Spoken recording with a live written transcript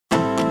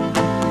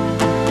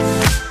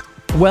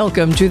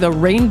Welcome to the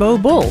Rainbow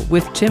Bull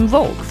with Tim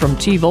Volk from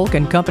T. Volk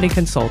and Company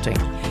Consulting.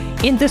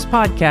 In this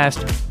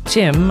podcast,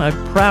 Tim, a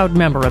proud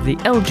member of the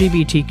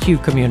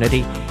LGBTQ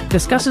community,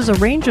 discusses a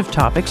range of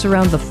topics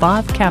around the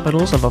 5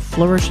 capitals of a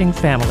flourishing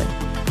family: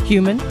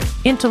 human,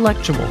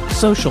 intellectual,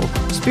 social,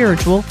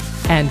 spiritual,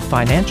 and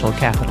financial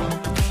capital.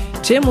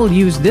 Tim will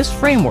use this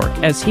framework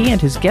as he and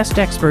his guest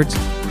experts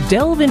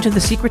delve into the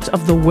secrets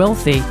of the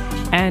wealthy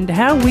and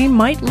how we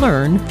might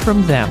learn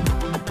from them.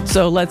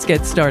 So let's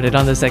get started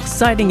on this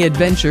exciting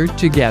adventure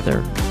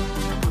together.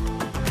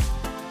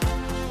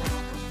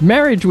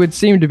 Marriage would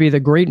seem to be the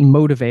great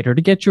motivator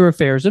to get your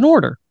affairs in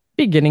order,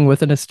 beginning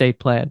with an estate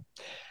plan.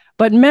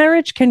 But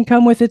marriage can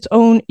come with its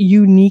own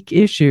unique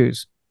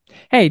issues.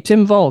 Hey,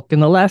 Tim Volk, in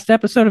the last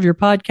episode of your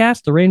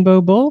podcast, The Rainbow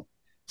Bull,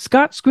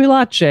 Scott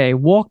Squillace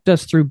walked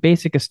us through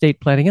basic estate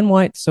planning and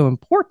why it's so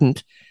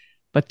important.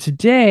 But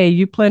today,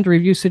 you plan to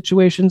review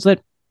situations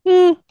that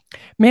may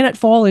not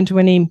fall into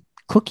any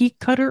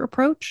cookie-cutter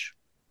approach?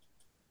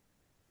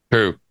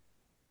 True.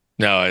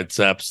 No, it's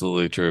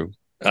absolutely true.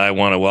 I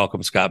want to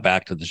welcome Scott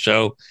back to the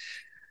show.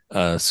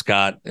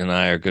 Scott and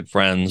I are good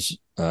friends.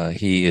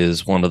 He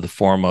is one of the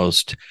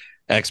foremost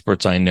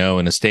experts I know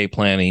in estate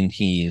planning.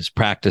 His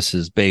practice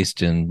is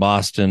based in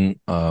Boston.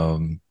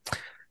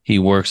 He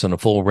works on a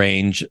full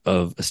range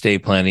of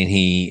estate planning.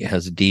 He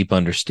has a deep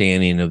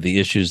understanding of the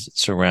issues that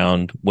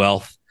surround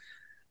wealth.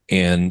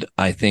 And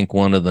I think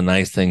one of the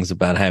nice things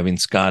about having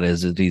Scott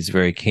is that he's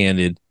very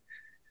candid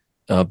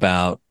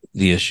about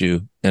the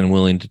issue and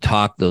willing to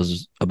talk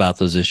about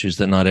those issues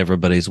that not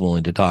everybody's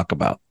willing to talk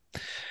about.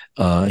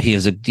 He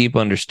has a deep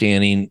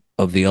understanding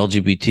of the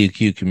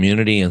LGBTQ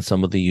community and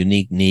some of the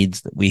unique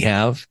needs that we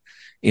have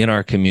in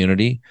our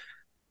community.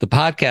 The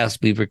podcast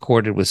we've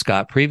recorded with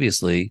Scott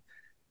previously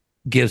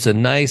gives a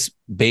nice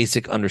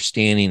basic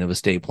understanding of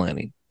estate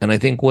planning. And I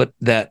think what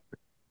that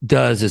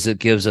does is it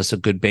gives us a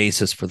good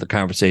basis for the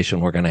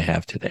conversation we're going to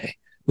have today,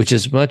 which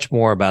is much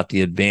more about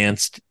the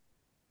advanced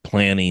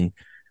planning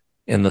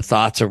and the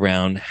thoughts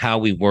around how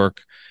we work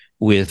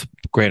with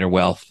greater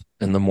wealth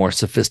and the more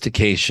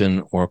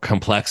sophistication or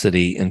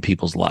complexity in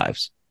people's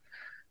lives.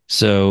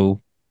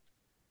 So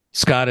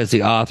Scott is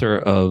the author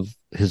of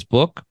his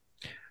book,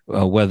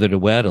 Whether to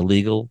Wed, a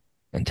Legal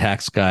and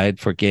Tax Guide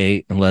for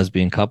Gay and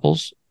Lesbian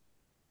Couples.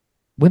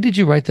 When did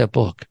you write that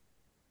book?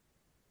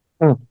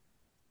 It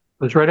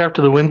was right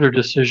after the Windsor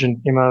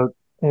decision came out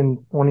in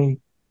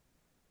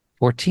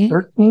 2014?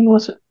 13,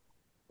 was it?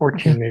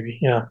 14, maybe,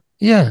 yeah.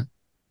 Yeah.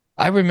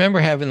 I remember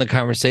having the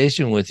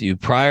conversation with you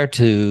prior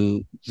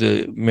to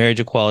the marriage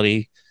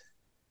equality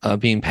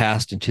being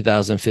passed in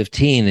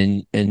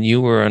 2015, and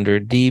you were under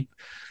deep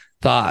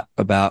thought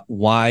about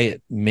why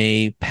it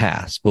may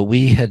pass, but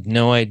we had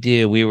no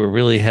idea. We were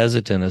really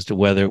hesitant as to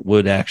whether it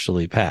would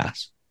actually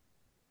pass.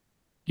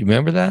 You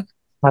remember that?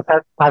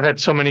 I've had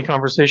so many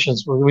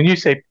conversations. When you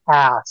say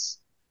pass,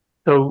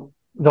 so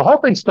the whole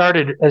thing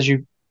started, as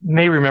you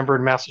may remember,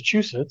 in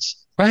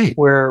Massachusetts, right,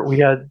 where we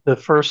had the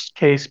first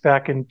case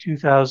back in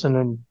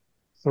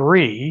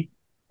 2003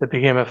 that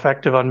became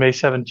effective on May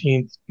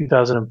 17th,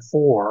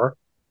 2004. It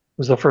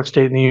was the first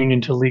state in the union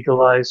to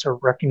legalize or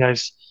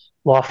recognize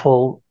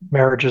lawful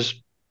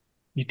marriages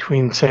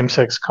between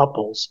same-sex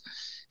couples.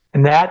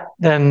 And that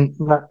then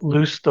let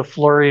loose the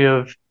flurry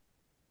of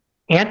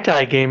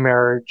anti-gay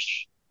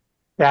marriage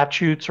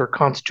statutes or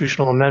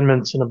constitutional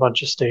amendments in a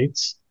bunch of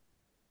states.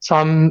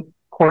 Some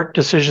court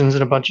decisions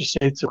in a bunch of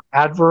states that were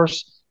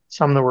adverse,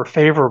 some that were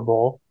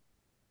favorable.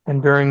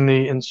 And during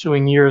the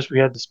ensuing years, we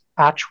had this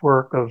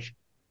patchwork of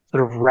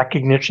sort of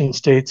recognition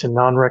states and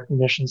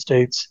non-recognition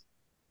states.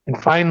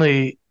 And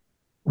finally,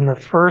 in the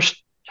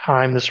first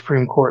time the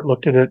Supreme Court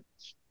looked at it,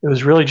 it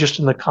was really just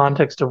in the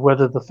context of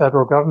whether the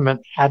federal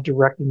government had to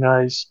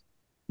recognize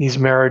these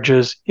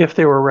marriages if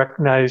they were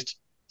recognized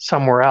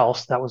somewhere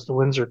else. That was the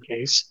Windsor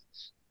case.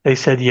 They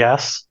said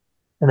yes.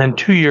 And then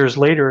 2 years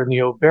later, in the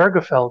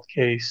Obergefell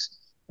case,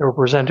 they were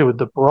presented with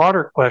the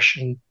broader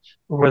question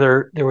of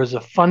whether there was a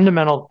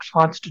fundamental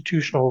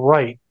constitutional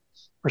right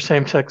for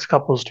same-sex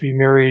couples to be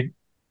married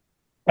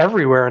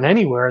everywhere and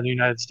anywhere in the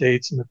United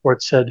States. And the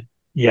court said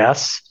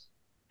yes.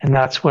 And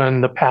that's when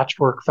the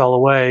patchwork fell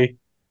away.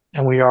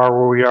 And we are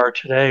where we are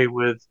today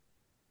with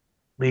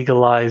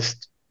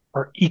legalized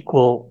or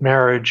equal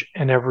marriage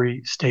in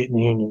every state in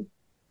the union.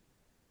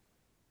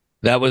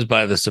 That was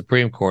by the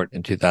Supreme Court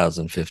in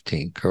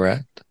 2015,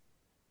 correct?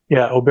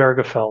 Yeah,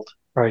 Obergefell,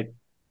 right.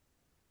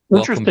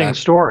 Interesting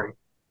story.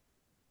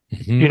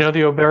 Mm-hmm. You know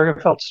the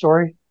Obergefell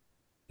story?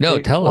 No,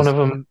 tell us. One of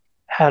them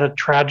had a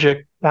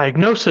tragic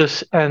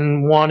diagnosis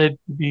and wanted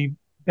to be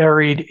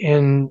buried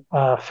in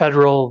a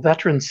federal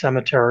veterans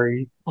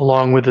cemetery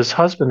along with his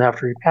husband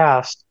after he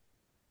passed.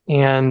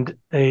 And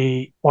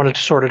they wanted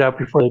to sort it out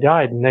before they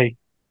died. And they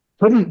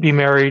couldn't be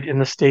married in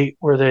the state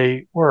where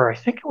they were. I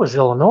think it was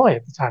Illinois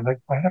at the time.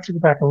 I'd have to go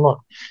back and look.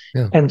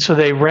 Yeah. And so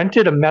they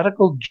rented a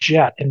medical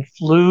jet and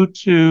flew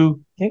to,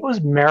 I think it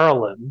was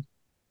Maryland,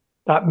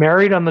 got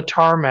married on the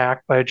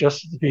tarmac by a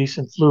justice of the peace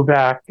and flew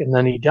back, and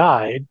then he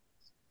died.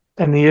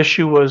 And the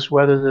issue was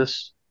whether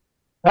this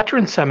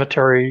veteran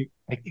cemetery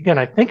again,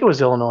 I think it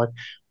was Illinois,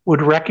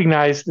 would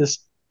recognize this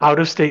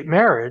out-of-state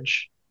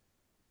marriage,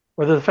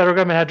 whether the federal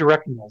government had to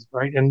recognize it,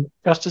 right? And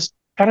Justice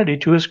Kennedy,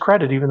 to his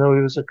credit, even though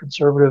he was a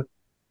conservative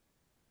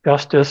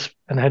justice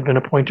and had been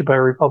appointed by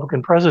a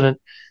Republican president,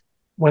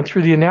 went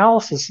through the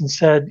analysis and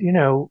said,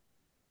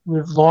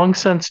 we've long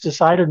since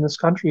decided in this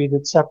country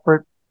that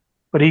separate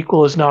but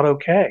equal is not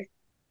okay.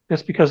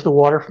 Just because the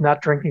water from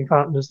that drinking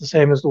fountain is the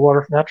same as the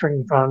water from that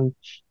drinking fountain,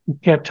 you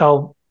can't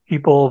tell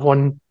people of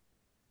one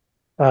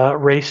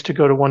race to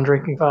go to one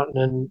drinking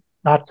fountain and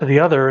not to the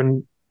other. And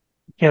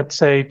you can't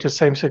say to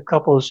same-sex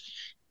couples,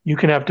 you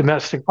can have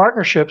domestic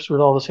partnerships with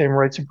all the same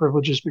rights and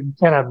privileges, but you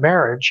can't have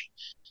marriage.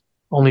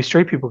 Only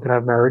straight people can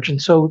have marriage.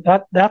 And so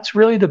that's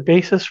really the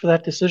basis for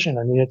that decision.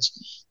 I mean,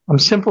 I'm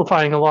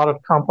simplifying a lot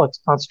of complex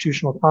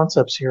constitutional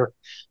concepts here,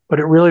 but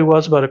it really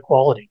was about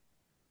equality.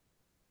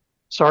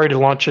 Sorry to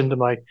launch into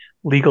my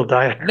legal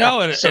diatribe.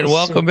 No, and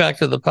welcome back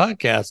to the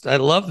podcast. I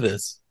love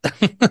this.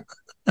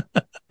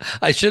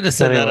 I should have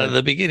said that at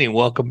the beginning.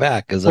 Welcome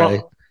back,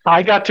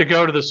 I got to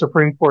go to the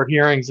Supreme Court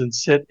hearings and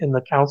sit in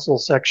the counsel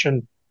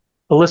section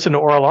to listen to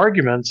oral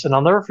arguments, and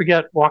I'll never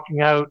forget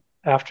walking out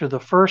after the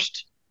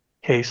first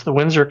case, the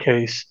Windsor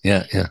case,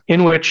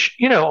 in which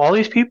all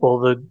these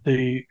people,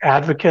 the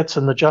advocates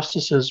and the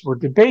justices, were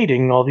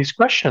debating all these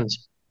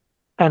questions,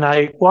 and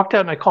I walked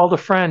out and I called a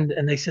friend,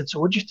 and they said, "So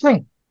what'd you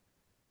think?"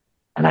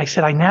 And I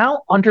said, "I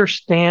now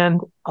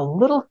understand a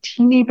little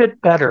teeny bit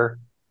better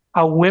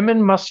how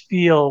women must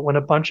feel when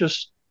a bunch of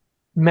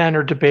men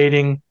are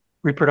debating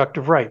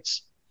reproductive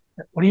rights."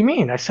 "What do you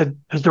mean?" I said,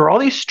 "Because there are all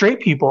these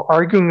straight people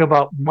arguing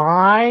about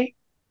my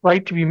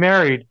right to be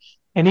married."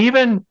 And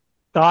even,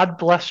 God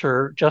bless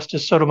her,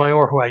 Justice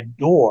Sotomayor, who I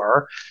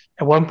adore,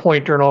 at one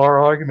point during our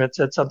argument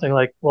said something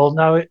like, "Well,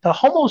 now the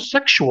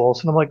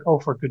homosexuals," and I'm like, "Oh,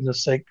 for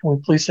goodness sake, can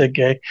we please say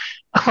gay?"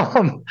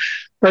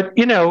 But,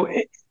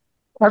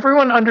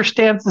 everyone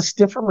understands this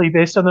differently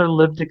based on their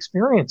lived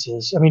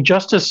experiences. I mean,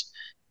 Justice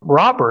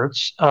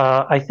Roberts,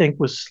 I think,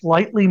 was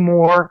slightly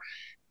more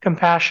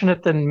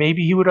compassionate than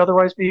maybe he would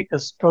otherwise be,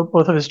 because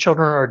both of his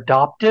children are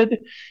adopted,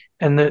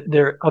 and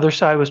their other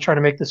side was trying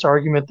to make this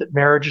argument that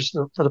marriage is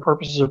for the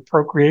purposes of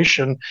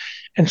procreation.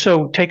 And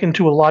so, taken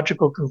to a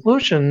logical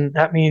conclusion,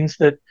 that means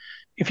that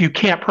if you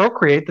can't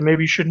procreate, then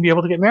maybe you shouldn't be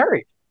able to get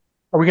married.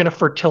 Are we going to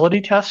fertility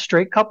test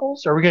straight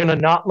couples? Are we going to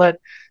not let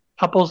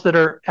couples that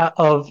are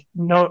of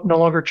no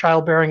longer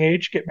childbearing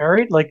age get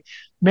married? Like,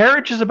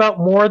 marriage is about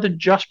more than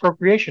just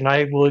procreation.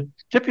 I would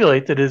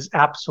stipulate that it is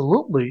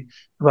absolutely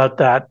about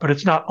that, but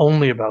it's not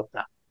only about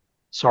that.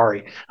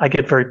 Sorry, I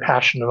get very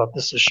passionate about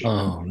this issue.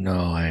 Oh no,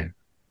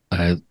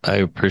 I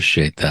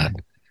appreciate that,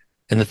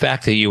 and the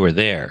fact that you were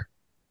there,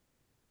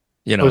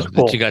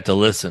 that you got to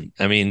listen.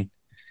 I mean,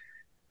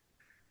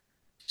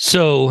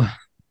 so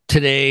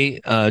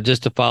today,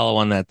 just to follow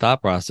on that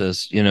thought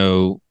process,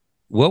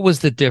 what was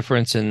the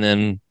difference in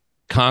then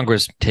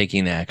Congress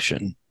taking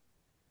action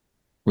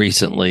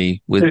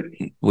recently with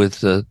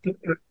the?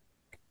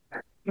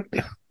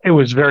 It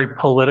was very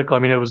political. I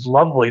mean, it was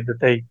lovely that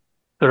they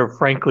sort of,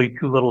 frankly,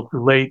 too little,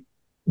 too late,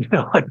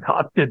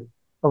 adopted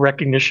a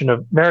recognition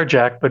of Marriage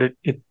Act. But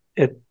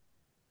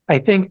I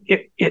think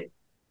it,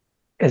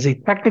 as a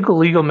technical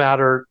legal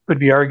matter, could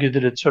be argued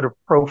that it's sort of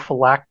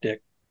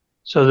prophylactic,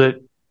 so that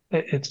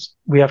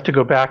we have to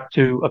go back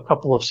to a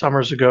couple of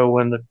summers ago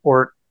when the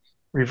court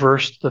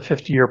reversed the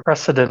 50-year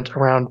precedent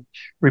around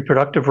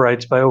reproductive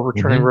rights by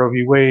overturning Roe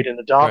v. Wade in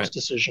the Dobbs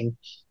decision.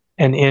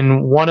 And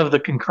in one of the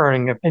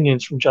concurring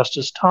opinions from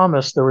Justice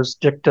Thomas, there was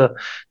dicta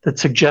that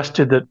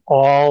suggested that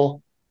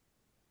all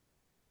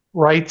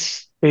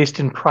rights based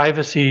in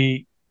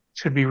privacy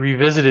should be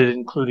revisited,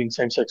 including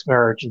same-sex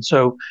marriage. And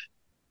so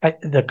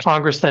the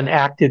Congress then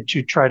acted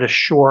to try to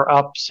shore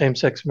up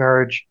same-sex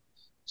marriage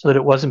so that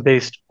it wasn't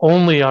based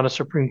only on a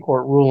Supreme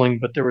Court ruling,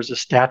 but there was a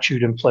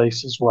statute in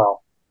place as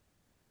well.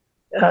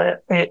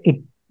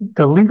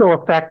 The legal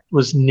effect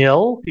was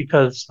nil,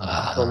 because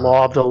the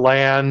law of the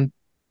land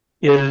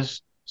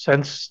is,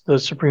 since the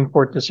Supreme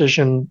Court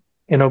decision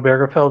in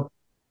Obergefell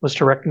was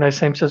to recognize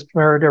same-sex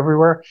marriage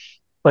everywhere.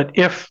 But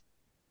if,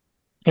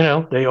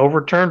 they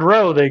overturned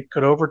Roe, they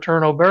could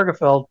overturn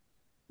Obergefell,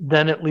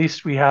 then at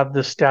least we have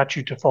the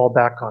statute to fall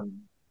back on.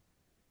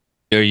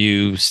 Are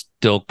you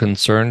still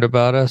concerned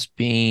about us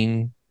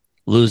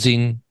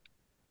losing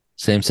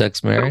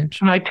same-sex marriage?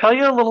 Can I tell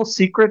you a little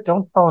secret?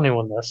 Don't tell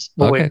anyone this.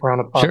 Wait, we're on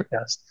a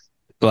podcast. Sure.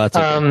 Well, that's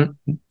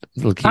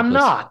okay.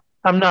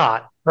 I'm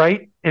not,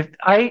 right?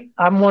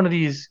 I'm one of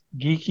these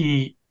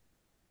geeky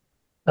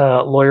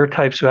lawyer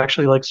types who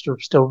actually likes to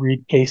still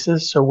read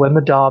cases. So when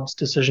the Dobbs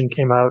decision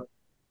came out,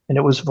 and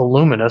it was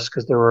voluminous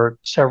because there were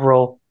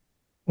several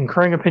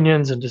concurring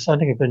opinions and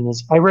dissenting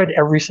opinions, I read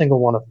every single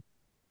one of them.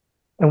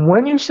 And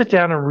when you sit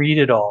down and read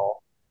it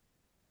all,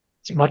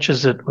 as much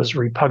as it was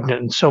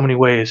repugnant in so many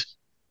ways,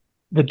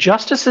 the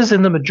justices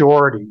in the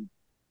majority,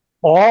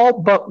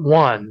 all but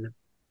one,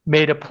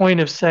 made a point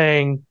of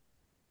saying,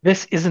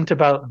 this isn't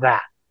about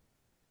that.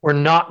 We're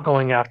not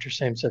going after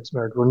same-sex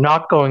marriage. We're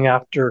not going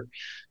after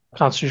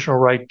constitutional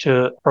right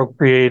to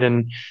procreate.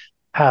 And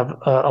have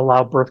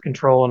allow birth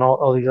control and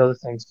all these other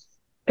things.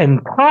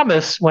 And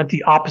Thomas went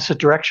the opposite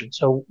direction.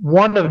 So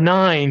one of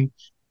nine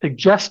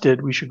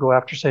suggested we should go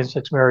after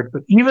same-sex marriage,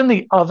 but even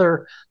the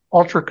other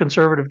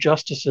ultra-conservative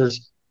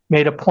justices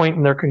made a point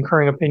in their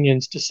concurring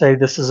opinions to say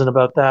this isn't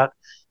about that.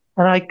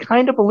 And I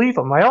kind of believe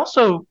them. I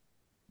also,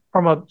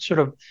 from a sort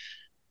of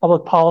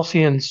public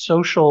policy and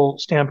social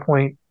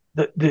standpoint,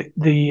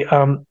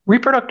 the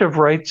reproductive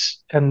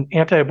rights and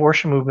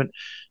anti-abortion movement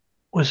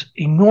was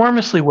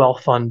enormously well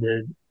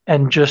funded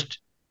and just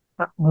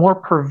more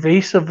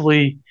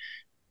pervasively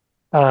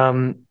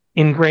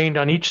ingrained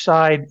on each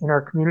side in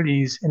our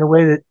communities in a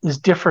way that is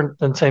different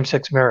than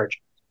same-sex marriage.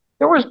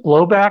 There was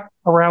blowback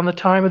around the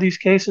time of these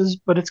cases,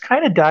 but it's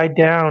kind of died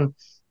down,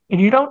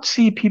 and you don't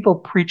see people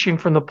preaching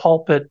from the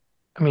pulpit.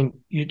 I mean,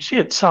 you'd see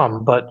it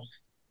some, but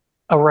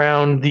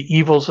around the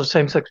evils of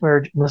same-sex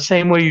marriage in the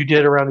same way you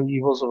did around the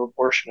evils of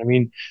abortion. I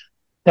mean,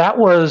 that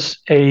was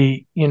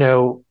a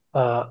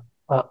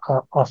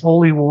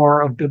holy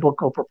war of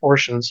biblical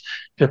proportions,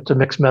 just to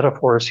mix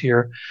metaphors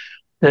here,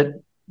 that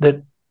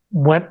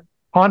went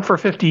on for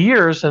 50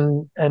 years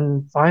and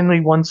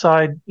finally one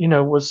side,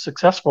 was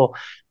successful.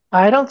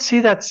 I don't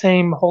see that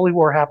same holy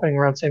war happening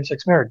around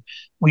same-sex marriage.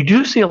 We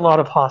do see a lot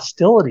of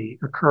hostility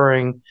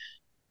occurring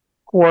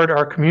toward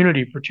our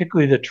community,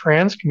 particularly the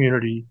trans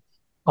community,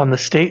 on the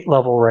state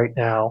level right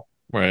now.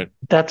 Right.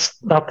 That's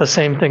not the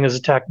same thing as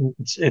attacking.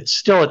 It's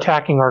still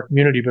attacking our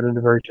community, but in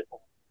a very different way.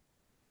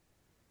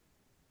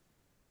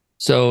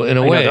 So in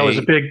a way, that was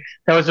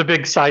a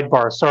big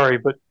sidebar. Sorry,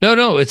 but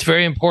no, it's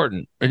very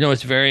important. No,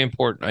 it's very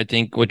important. I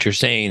think what you're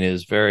saying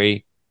is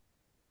very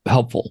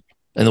helpful,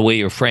 and the way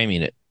you're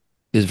framing it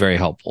is very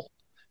helpful,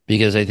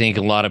 because I think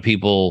a lot of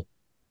people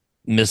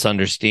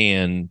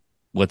misunderstand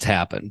what's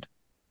happened.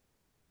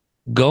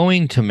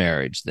 Going to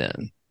marriage,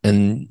 then,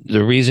 and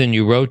the reason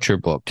you wrote your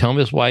book. Tell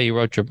us why you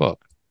wrote your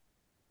book.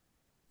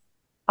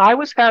 I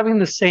was having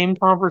the same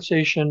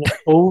conversation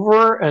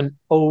over and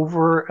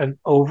over and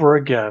over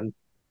again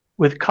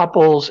with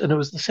couples, and it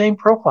was the same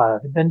profile.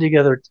 They've been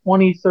together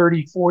 20,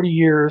 30, 40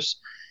 years.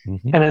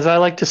 Mm-hmm. And as I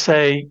like to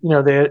say,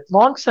 they had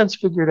long since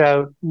figured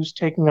out who's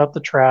taking out the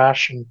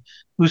trash and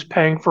who's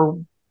paying for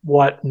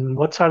what and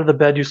what side of the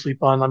bed you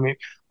sleep on. I mean,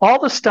 all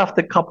the stuff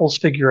that couples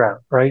figure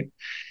out, right?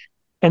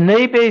 And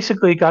they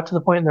basically got to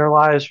the point in their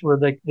lives where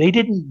they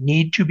didn't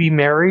need to be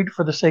married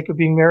for the sake of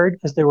being married,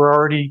 because they were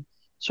already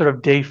sort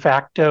of de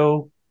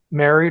facto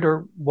married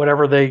or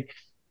whatever they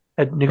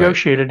had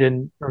negotiated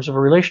in terms of a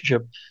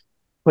relationship.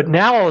 But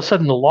now all of a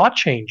sudden the law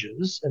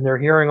changes, and they're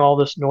hearing all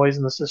this noise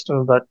in the system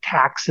about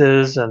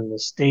taxes and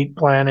estate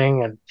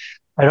planning and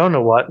I don't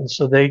know what. And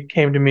so they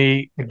came to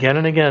me again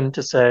and again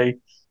to say,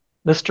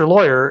 Mr.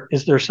 Lawyer,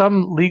 is there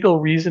some legal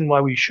reason why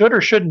we should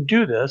or shouldn't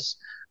do this?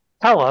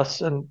 Tell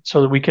us, and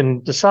so that we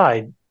can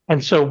decide.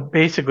 And so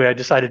basically I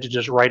decided to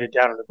just write it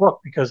down in the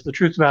book, because the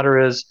truth of the matter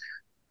is,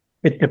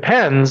 it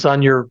depends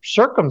on your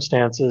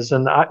circumstances.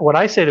 And what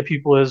I say to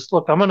people is,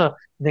 look, I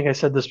think I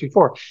said this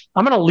before,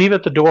 I'm going to leave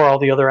at the door all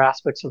the other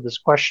aspects of this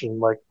question,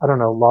 like, I don't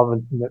know, love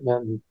and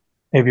commitment and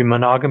maybe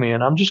monogamy.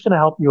 And I'm just going to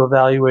help you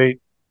evaluate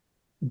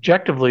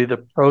objectively the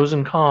pros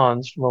and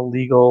cons from a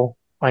legal,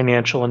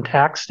 financial, and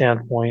tax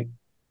standpoint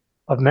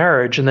of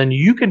marriage. And then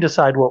you can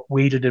decide what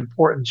weighted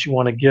importance you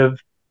want to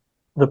give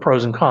the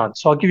pros and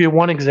cons. So I'll give you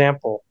one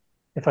example,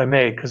 if I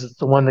may, because it's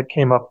the one that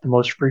came up the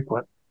most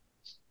frequent.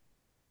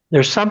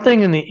 There's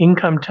something in the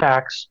income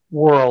tax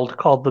world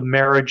called the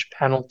marriage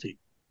penalty.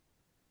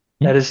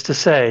 That is to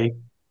say,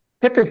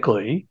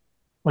 typically,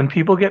 when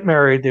people get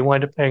married, they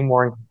wind up paying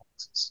more income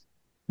taxes.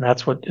 And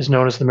that's what is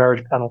known as the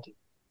marriage penalty.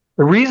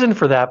 The reason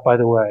for that, by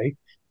the way,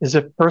 is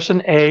if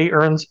person A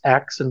earns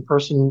X and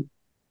person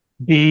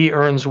B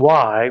earns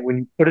Y, when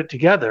you put it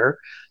together,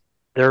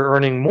 they're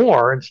earning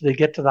more, and so they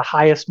get to the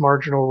highest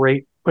marginal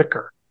rate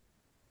quicker.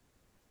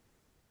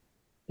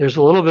 There's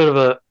a little bit of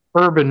a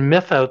urban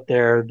myth out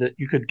there that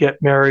you could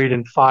get married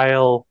and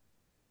file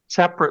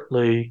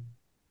separately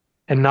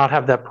and not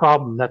have that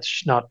problem. That's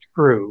just not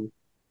true.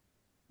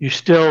 You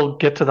still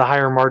get to the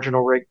higher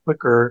marginal rate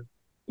quicker,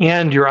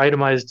 and your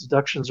itemized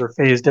deductions are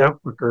phased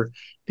out quicker.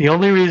 The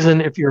only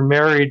reason, if you're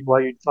married,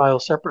 why you'd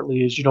file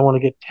separately is you don't want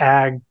to get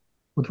tagged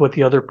with what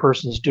the other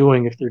person's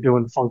doing if they're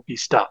doing funky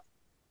stuff.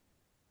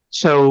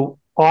 So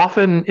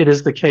often it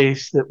is the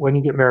case that when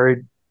you get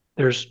married,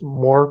 there's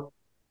more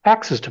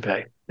taxes to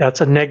pay.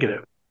 That's a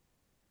negative.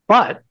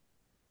 But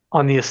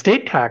on the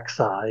estate tax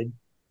side,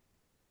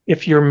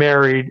 if you're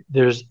married,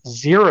 there's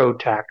zero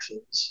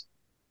taxes.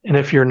 And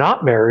if you're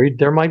not married,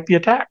 there might be a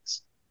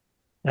tax.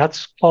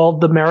 That's called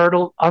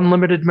the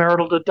unlimited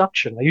marital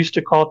deduction. I used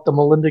to call it the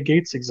Melinda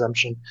Gates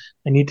exemption.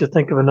 I need to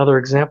think of another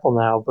example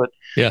now. But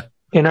yeah,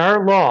 in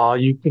our law,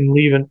 you can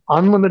leave an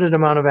unlimited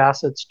amount of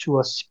assets to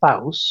a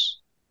spouse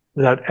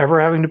without ever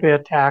having to pay a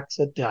tax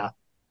at death.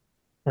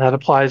 And that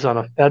applies on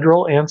a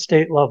federal and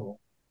state level.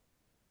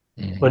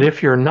 Mm-hmm. But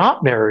if you're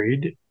not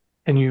married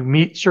and you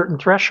meet certain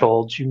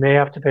thresholds, you may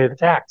have to pay the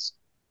tax,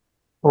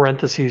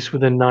 parentheses,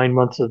 within 9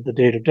 months of the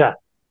date of death,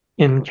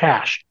 in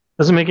cash.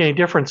 Doesn't make any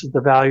difference if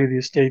the value of the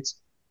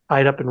estate's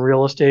tied up in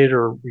real estate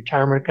or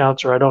retirement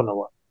accounts or I don't know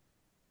what.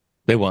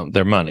 They want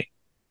their money.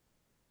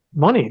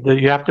 Money that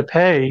you have to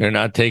pay. They're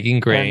not taking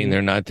grain.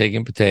 They're not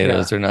taking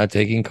potatoes. They're not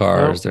taking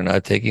cars. They're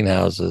not taking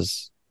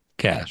houses.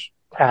 Cash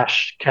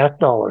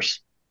dollars.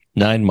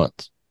 9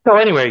 months. So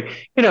anyway,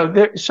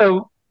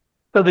 so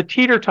the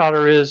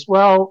teeter-totter is,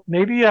 well,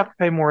 maybe you have to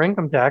pay more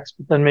income tax,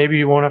 but then maybe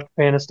you won't have to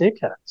pay an estate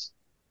tax.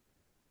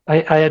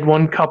 I had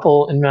one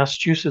couple in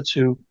Massachusetts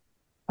who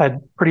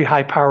had pretty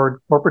high-powered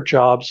corporate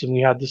jobs, and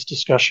we had this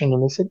discussion,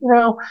 and they said,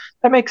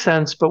 that makes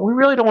sense, but we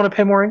really don't want to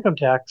pay more income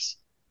tax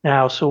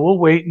now, so we'll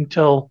wait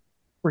until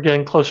we're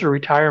getting closer to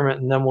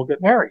retirement, and then we'll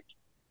get married.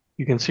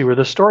 You can see where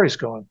the story's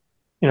going.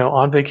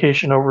 On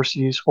vacation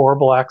overseas,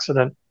 horrible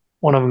accident,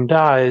 one of them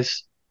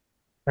dies,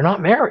 they're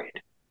not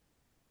married.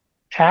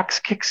 Tax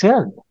kicks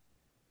in.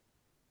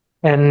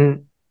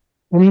 And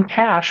in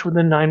cash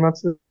within 9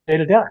 months of the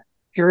date of death.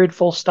 Period,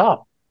 full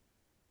stop.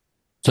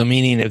 So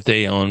meaning if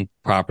they own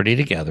property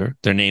together,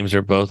 their names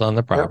are both on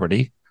the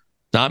property,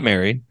 not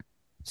married.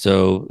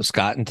 So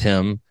Scott and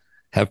Tim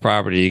have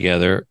property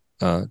together.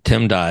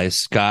 Tim dies.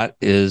 Scott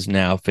is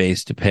now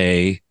faced to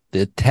pay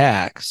the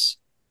tax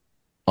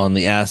on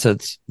the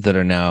assets that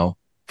are now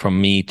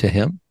from me to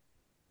him,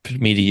 from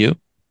me to you.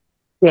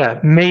 Yeah,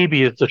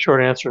 maybe it's the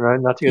short answer,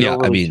 right? Not to get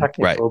overly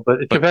technical,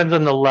 but it depends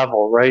on the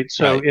level, right?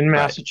 So in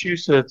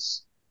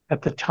Massachusetts,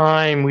 at the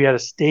time, we had a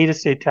state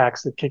estate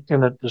tax that kicked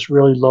in at this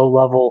really low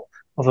level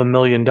of $1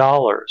 million.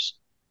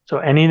 So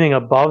anything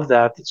above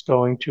that that's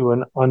going to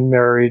an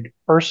unmarried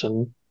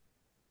person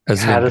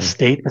had a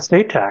state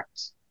estate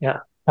tax. Yeah,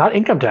 not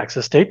income tax,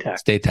 estate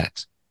tax. State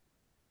tax.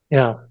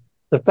 Yeah.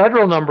 The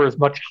federal number is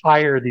much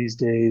higher these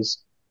days.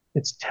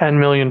 It's 10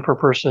 million per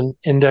person.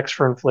 Index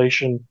for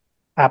inflation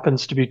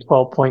happens to be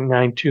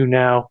 12.92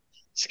 now,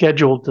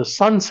 scheduled to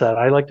sunset.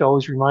 I like to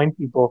always remind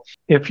people,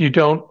 if you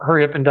don't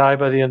hurry up and die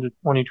by the end of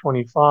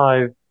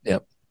 2025,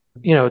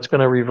 it's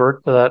going to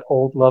revert to that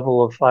old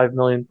level of 5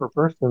 million per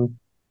person.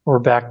 We're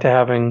back to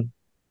having,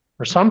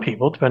 for some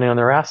people, depending on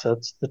their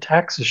assets, the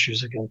tax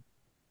issues again.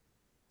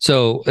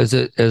 So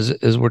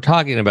as we're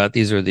talking about,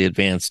 these are the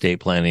advanced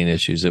estate planning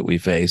issues that we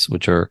face,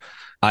 which are,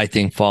 I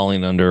think,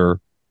 falling under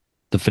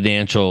the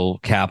financial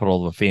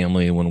capital of a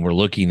family when we're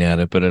looking at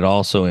it, but it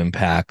also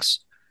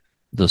impacts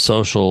the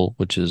social,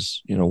 which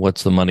is,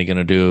 what's the money going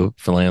to do,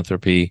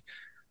 philanthropy,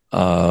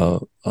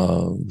 the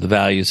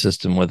value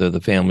system, whether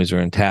the families are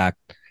intact.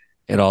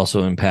 It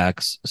also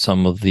impacts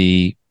some of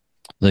the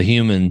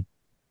human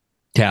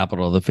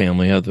capital of the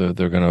family, whether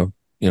they're going to,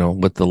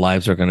 what the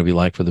lives are going to be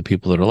like for the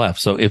people that are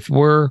left. So if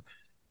we're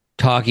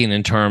talking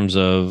in terms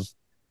of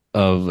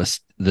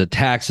the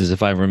taxes,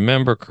 if I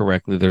remember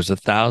correctly, there's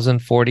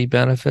 1,040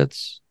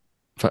 benefits.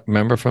 If I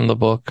remember from the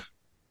book.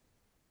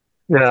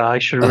 Yeah, I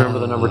should remember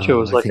the number too. It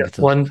was like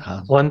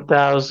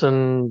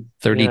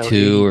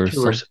 1,032 or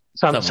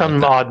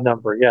some odd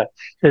number. Yeah,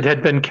 it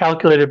had been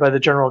calculated by the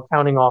General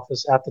Accounting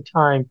Office at the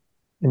time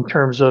in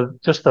terms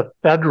of just the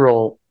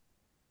federal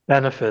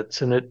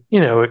benefits, and it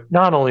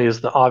not only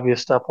is the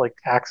obvious stuff like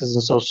taxes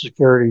and Social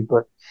Security,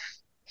 but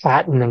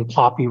patent and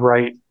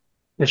copyright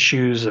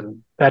issues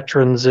and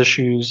veterans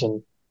issues,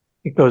 and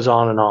it goes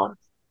on and on.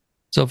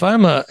 So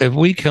if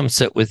we come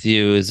sit with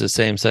you as a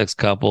same-sex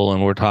couple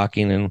and we're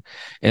talking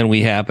and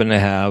we happen to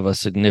have a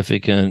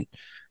significant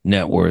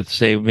net worth,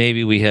 say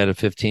maybe we had a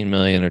 $15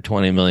 million or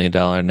 $20 million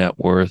net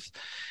worth.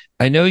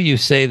 I know you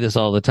say this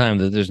all the time,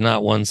 that there's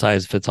not one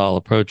size fits all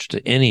approach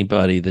to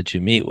anybody that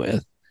you meet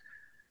with.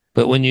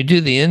 But when you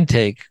do the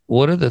intake,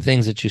 what are the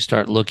things that you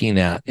start looking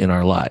at in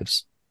our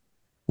lives?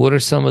 What are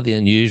some of the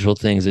unusual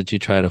things that you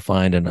try to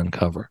find and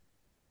uncover?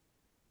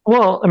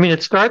 Well, I mean,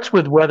 it starts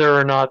with whether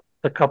or not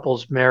the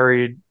couple's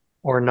married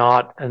or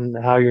not and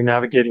how you're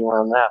navigating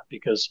around that,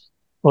 because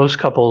most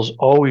couples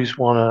always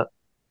want to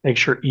make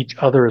sure each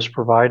other is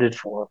provided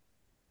for.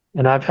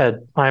 And I've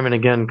had time and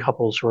again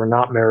couples who are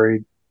not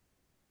married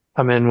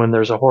come in when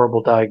there's a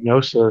horrible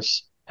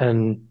diagnosis,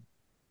 and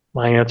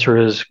my answer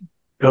is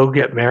go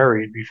get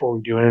married before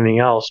we do anything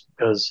else,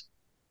 because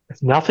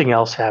if nothing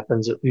else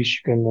happens, at least you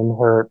can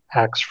inherit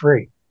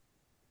tax-free.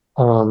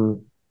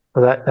 So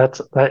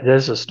that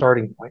is a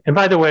starting point. And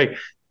by the way,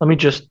 let me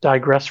just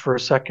digress for a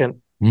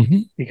second,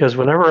 because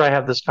whenever I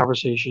have this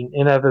conversation,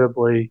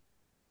 inevitably,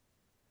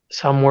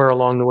 somewhere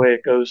along the way,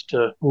 it goes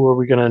to who are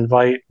we going to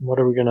invite, what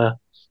are we going to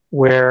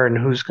wear, and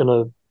who's going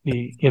to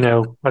be,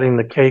 cutting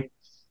the cake.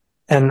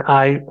 And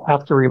I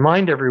have to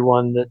remind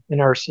everyone that in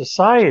our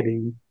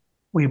society,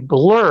 we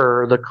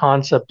blur the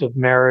concept of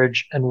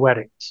marriage and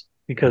weddings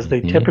because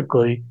they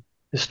typically,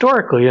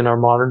 historically, in our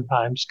modern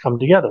times, come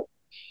together.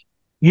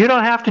 You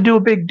don't have to do a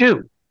big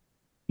do.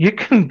 You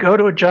can go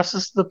to a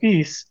justice of the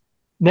peace,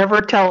 never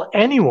tell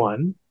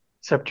anyone,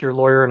 except your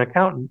lawyer and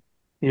accountant,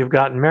 that you've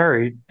gotten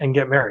married, and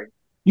get married.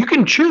 You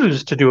can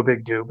choose to do a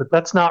big do, but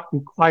that's not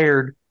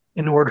required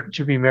in order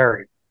to be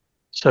married.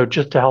 So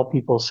just to help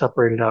people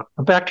separate it out.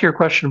 Back to your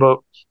question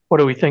about what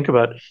do we think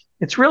about?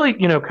 It's really,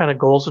 kind of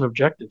goals and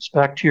objectives.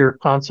 Back to your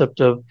concept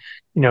of,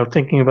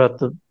 thinking about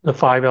the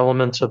 5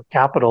 elements of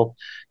capital.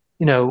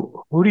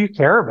 Who do you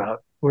care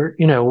about? where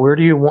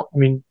do you want? I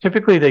mean,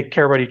 typically they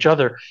care about each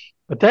other,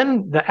 but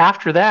then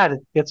after that, it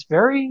gets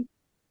very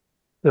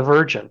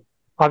divergent.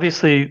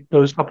 Obviously,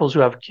 those couples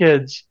who have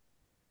kids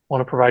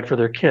want to provide for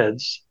their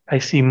kids. I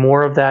see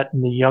more of that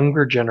in the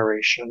younger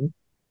generation.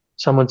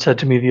 Someone said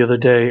to me the other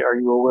day, "Are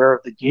you aware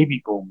of the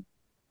baby boom?"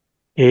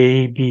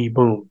 Baby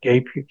boom,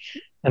 gay.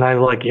 And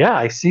I'm like, yeah,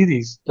 I see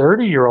these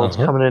 30-year-olds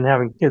coming in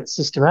having kids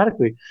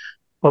systematically.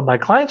 But my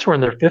clients were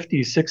in their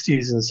 50s,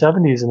 60s, and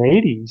 70s and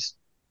 80s.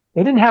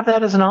 They didn't have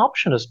that as an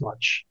option as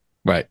much.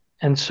 Right.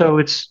 And so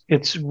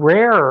it's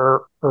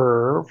rarer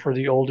for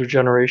the older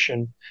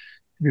generation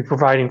to be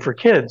providing for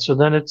kids. So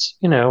then it's,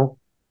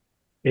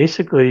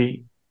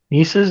 basically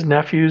nieces,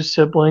 nephews,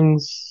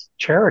 siblings,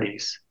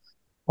 charities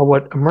are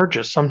what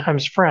emerges,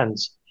 sometimes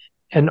friends.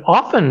 And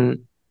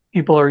often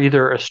people are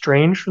either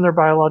estranged from their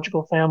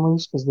biological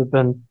families because they've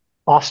been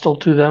hostile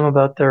to them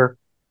about their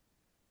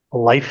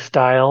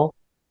lifestyle.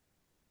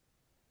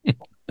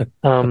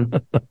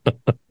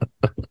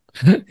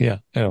 Yeah,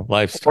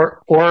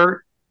 lifestyle.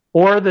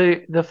 Or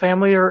the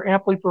family are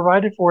amply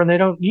provided for and they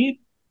don't need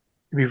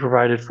to be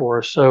provided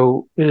for.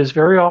 So it is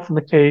very often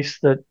the case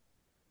that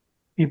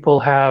people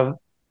have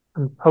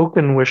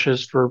token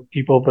wishes for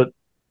people, but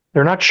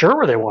they're not sure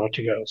where they want it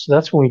to go. So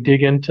that's when we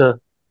dig into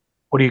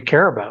what do you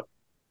care about?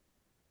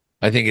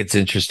 I think it's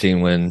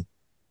interesting when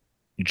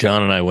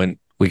John and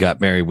we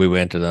got married, we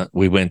went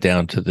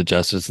down to the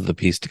Justice of the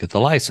Peace to get the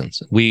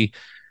license. We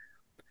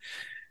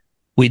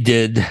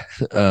did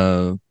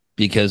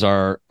because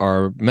our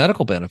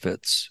medical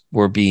benefits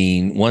were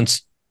being,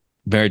 once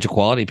marriage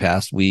equality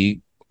passed, the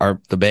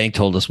bank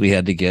told us we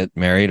had to get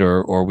married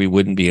or we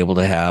wouldn't be able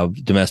to have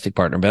domestic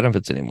partner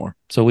benefits anymore.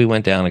 So we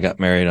went down and got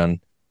married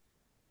on,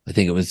 I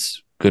think it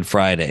was Good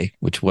Friday,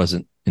 which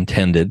wasn't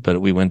intended,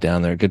 but we went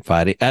down there Good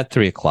Friday at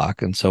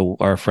 3:00. And so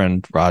our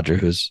friend Roger,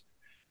 who's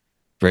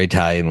very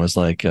Italian, was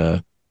like,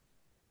 3:00,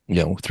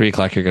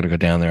 you're going to go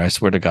down there. I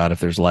swear to God, if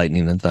there's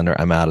lightning and thunder,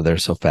 I'm out of there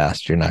so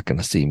fast, you're not going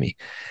to see me.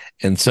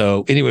 And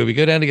so anyway, we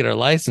go down to get our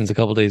license a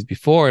couple of days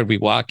before and we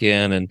walk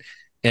in and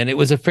it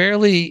was a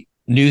fairly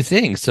new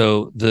thing.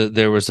 So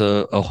there was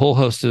a whole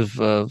host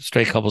of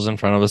straight couples in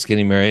front of us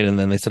getting married. And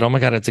then they said, oh my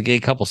God, it's a gay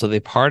couple. So they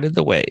parted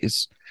the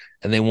ways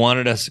and they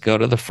wanted us to go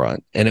to the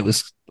front, and it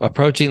was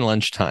approaching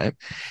lunchtime.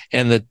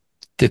 And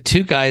the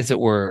two guys that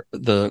were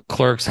the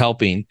clerks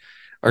helping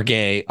are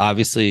gay.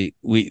 Obviously,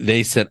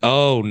 they said,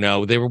 "Oh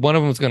no," one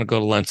of them was going to go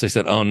to lunch. They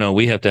said, "Oh no,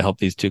 we have to help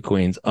these two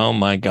queens." Oh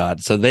my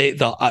God! So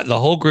the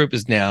whole group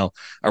is now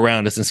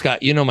around us. And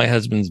Scott, my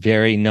husband's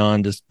very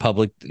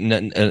public,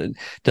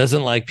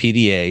 doesn't like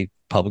PDA,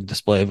 public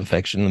display of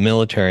affection, the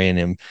military, and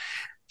him.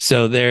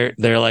 So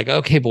they're like,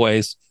 "Okay,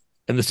 boys."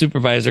 And the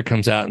supervisor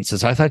comes out and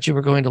says, "I thought you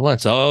were going to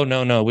lunch." "Oh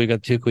no, we've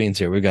got two queens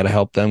here. We've got to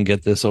help them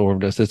get this over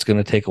with us. It's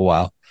going to take a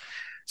while."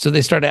 So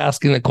they started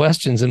asking the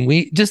questions, and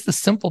just the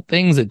simple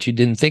things that you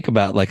didn't think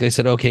about. Like they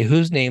said, okay,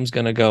 whose name's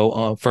going to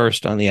go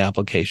first on the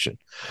application?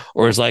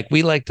 Or it's like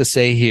we like to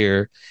say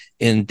here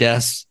in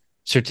death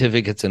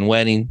certificates and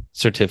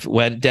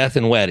death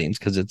and weddings,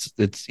 because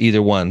it's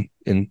either one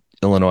in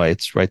Illinois.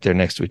 It's right there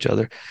next to each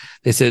other.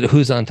 They said,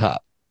 who's on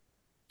top?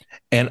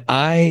 And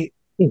I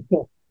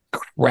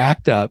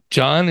cracked up.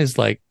 John is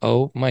like,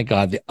 oh my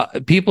God.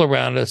 The people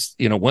around us,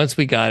 once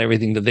we got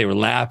everything, that they were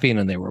laughing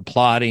and they were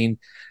applauding.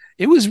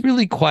 It was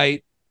really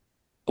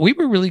we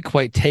were really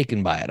quite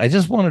taken by it. I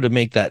just wanted to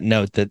make that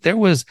note that there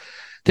was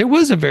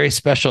a very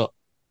special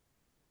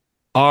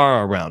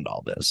aura around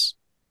all this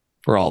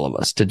for all of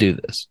us to do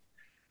this.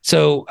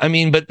 So,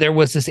 but there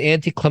was this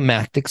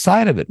anticlimactic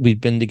side of it.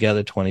 We'd been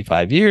together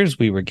 25 years.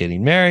 We were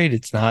getting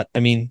married.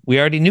 We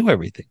already knew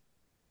everything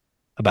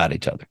about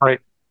each other. Right.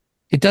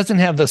 It doesn't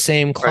have the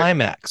same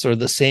climax or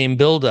the same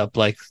buildup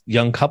like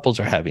young couples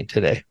are having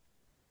today.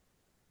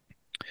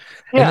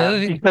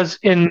 Yeah, because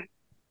in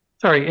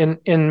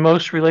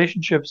most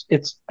relationships,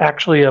 it's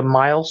actually a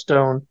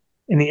milestone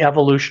in the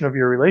evolution of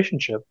your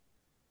relationship.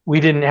 We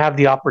didn't have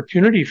the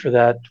opportunity for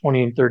that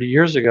 20 and 30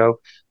 years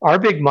ago. Our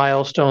big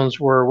milestones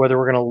were whether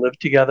we're going to live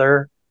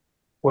together,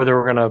 whether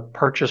we're going to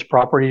purchase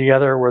property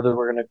together, whether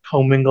we're going to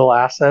commingle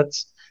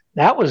assets.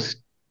 That was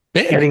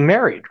big. Getting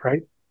married,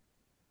 right?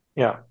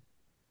 Yeah.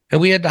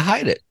 And we had to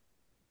hide it.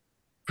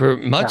 For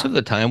much of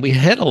the time, we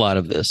hid a lot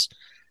of this.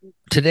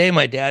 Today,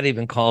 my dad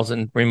even calls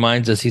and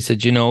reminds us, he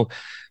said,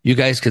 you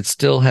guys could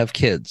still have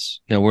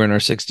kids. We're in our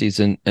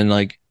 60s. And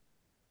like,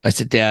 I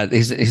said, Dad,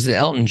 he said,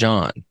 Elton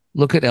John.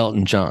 Look at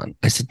Elton John.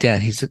 I said,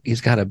 Dad, he's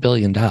got $1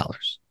 billion.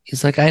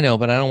 He's like, I know,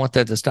 but I don't want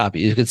that to stop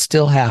you. It could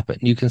still happen.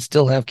 You can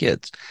still have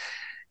kids.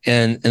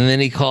 And then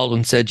he called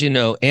and said,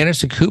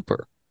 Anderson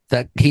Cooper,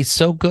 that he's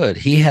so good.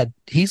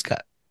 He's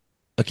got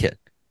a kid.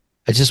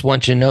 I just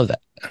want you to know that.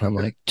 And I'm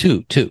like,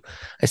 two.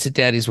 I said,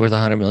 Dad, he's worth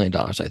 $100 million,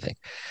 I think.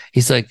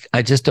 He's like,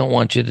 I just don't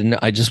want you to know.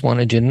 I just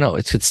wanted you to know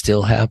it could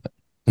still happen.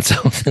 And so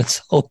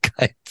this whole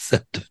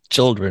concept of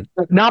children.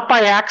 Not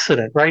by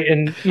accident, right?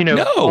 And,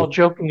 all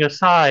joking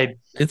aside,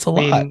 it's a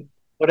lot.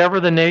 Whatever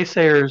the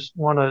naysayers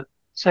want to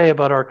say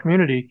about our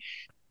community,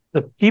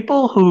 the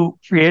people who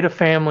create a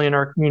family in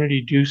our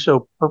community do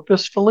so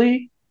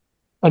purposefully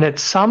and at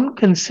some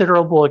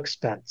considerable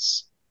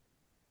expense.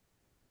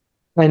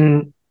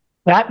 And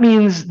that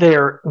means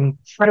they're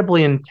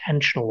incredibly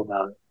intentional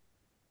about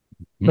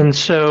it. And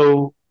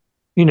so,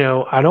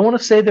 I don't want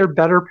to say they're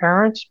better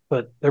parents,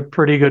 but they're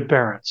pretty good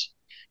parents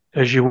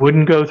because you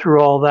wouldn't go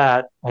through all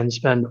that and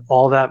spend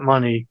all that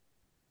money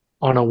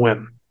on a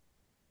whim.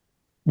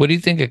 What do you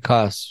think it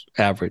costs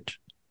average?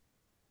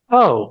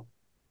 Oh,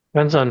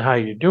 depends on how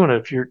you're doing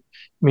it. If you're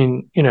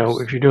doing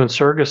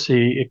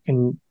surrogacy,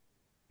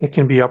 it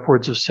can be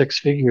upwards of six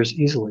figures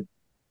easily.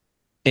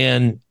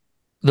 And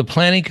the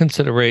planning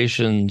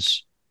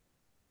considerations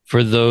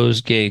for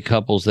those gay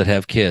couples that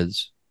have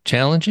kids,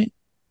 challenging?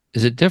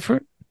 Is it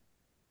different?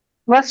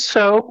 Less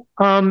so.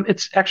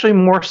 It's actually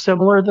more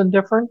similar than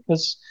different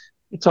because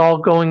it's all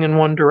going in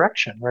one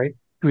direction, right?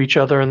 To each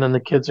other and then the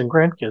kids and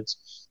grandkids.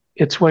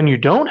 It's when you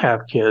don't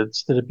have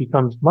kids that it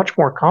becomes much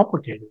more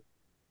complicated.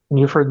 And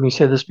you've heard me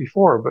say this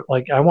before, but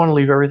like I want to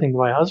leave everything to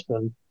my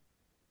husband.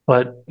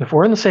 But if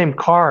we're in the same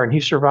car and he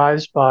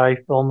survives by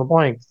fill in the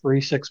blank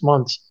 3, 6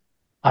 months,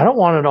 I don't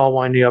want it all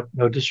winding up,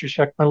 no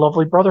disrespect, my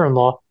lovely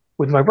brother-in-law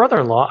with my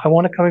brother-in-law. I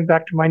want it coming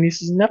back to my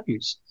nieces and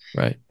nephews.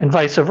 Right. And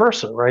vice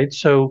versa, right?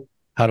 So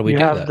how do we you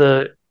do have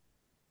that?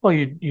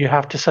 you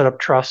have to set up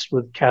trusts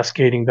with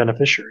cascading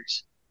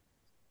beneficiaries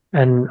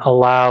and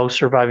allow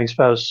surviving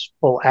spouse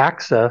full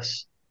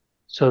access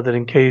so that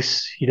in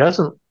case he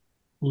doesn't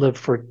live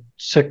for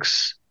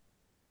 6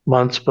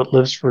 months but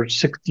lives for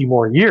 60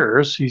 more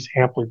years, he's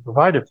amply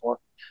provided for.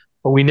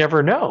 But we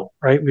never know,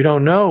 right? We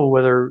don't know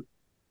whether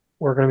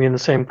we're going to be in the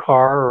same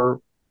car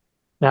or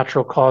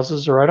natural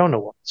causes or I don't know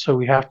what. So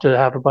we have to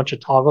have a bunch of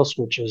toggle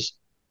switches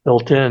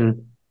built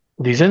in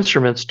these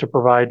instruments to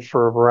provide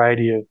for a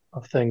variety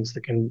of things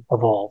that can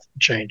evolve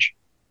and change.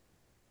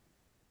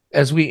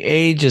 As we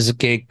age as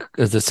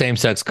the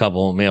same-sex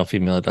couple, male,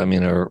 female,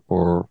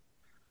 or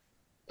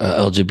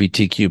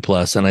LGBTQ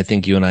plus, and I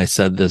think you and I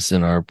said this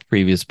in our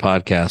previous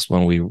podcast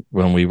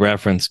when we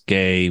reference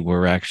gay,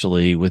 we're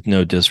actually, with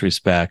no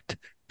disrespect,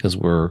 because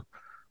we're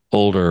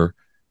older,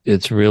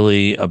 it's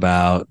really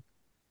about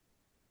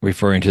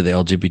referring to the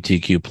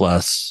LGBTQ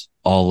plus,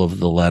 all of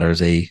the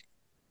letters A,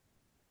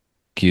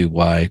 Q,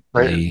 Y,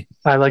 right. Z.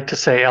 I like to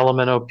say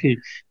LMNOP.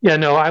 Yeah,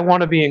 no, I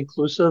want to be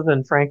inclusive,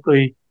 and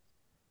frankly,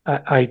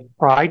 I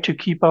try to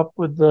keep up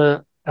with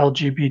the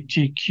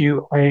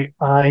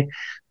LGBTQI,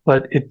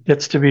 but it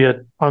gets to be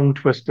a tongue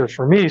twister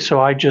for me. So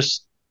I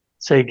just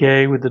say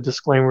gay with the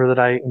disclaimer that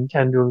I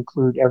intend to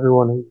include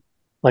everyone who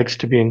likes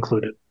to be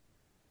included.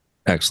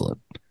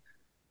 Excellent.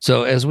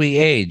 So as we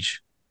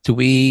age, do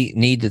we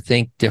need to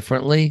think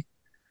differently?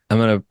 I'm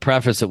going to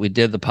preface that we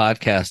did the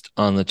podcast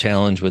on the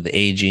challenge with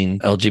aging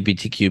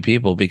LGBTQ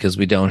people because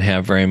we don't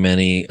have very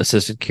many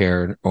assisted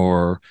care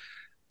or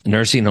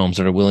nursing homes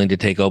that are willing to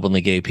take openly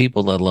gay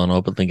people, let alone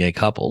openly gay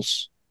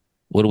couples.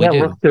 What do we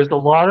do? Look, there's a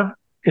lot of,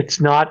 it's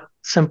not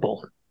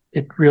simple.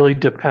 It really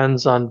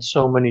depends on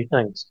so many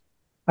things.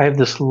 I have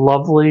this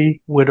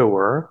lovely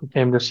widower who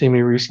came to see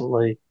me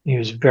recently. He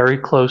was very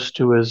close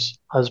to his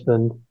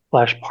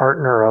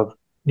husband/partner of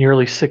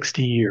nearly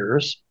 60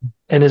 years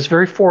and is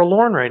very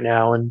forlorn right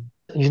now. And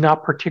he's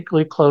not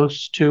particularly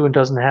close to and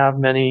doesn't have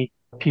many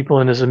people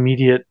in his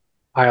immediate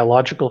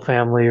biological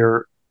family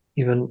or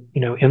even,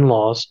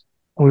 in-laws.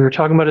 And we were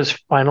talking about his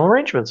final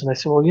arrangements. And I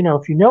said, well,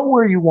 if you know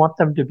where you want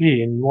them to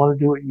be and you want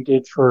to do what you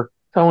did for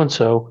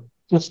so-and-so,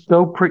 just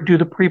go do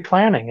the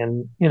pre-planning.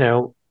 And,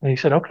 and he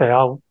said, okay,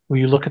 will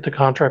you look at the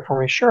contract for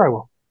me? Sure, I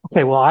will.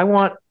 Okay, well, I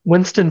want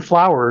Winston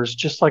flowers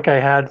just like I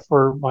had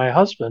for my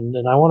husband,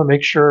 and I want to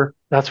make sure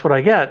that's what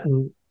I get.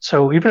 And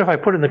so even if I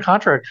put in the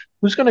contract,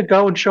 who's going to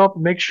go and show up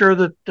and make sure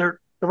that the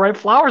right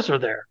flowers are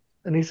there?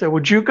 And he said,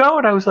 would you go?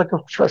 And I was like,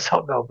 of course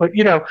I'll go. But,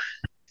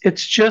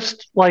 it's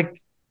just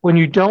like when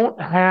you don't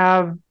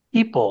have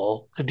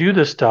people to do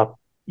this stuff,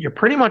 you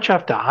pretty much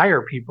have to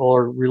hire people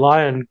or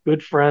rely on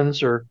good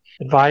friends or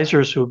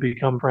advisors who have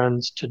become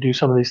friends to do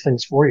some of these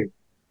things for you.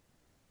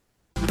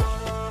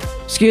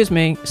 Excuse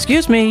me.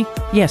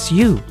 Yes,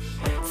 you.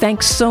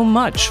 Thanks so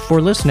much for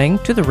listening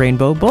to The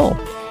Rainbow Bull.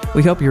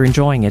 We hope you're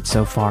enjoying it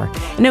so far.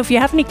 And if you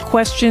have any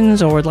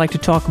questions or would like to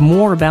talk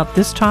more about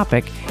this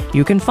topic,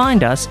 you can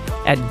find us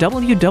at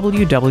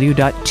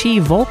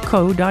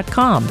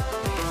www.tvolco.com.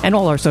 And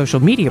all our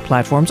social media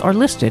platforms are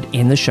listed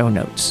in the show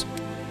notes.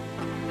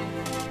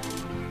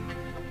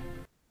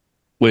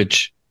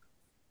 Which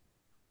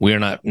we're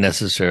not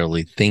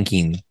necessarily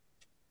thinking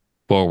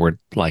forward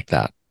like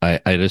that.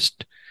 I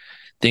just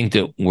think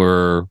that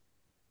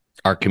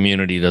our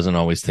community doesn't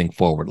always think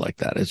forward like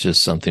that. It's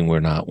just something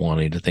we're not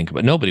wanting to think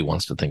about. Nobody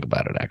wants to think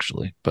about it,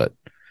 actually. But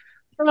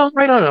I don't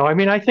know. I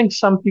mean, I think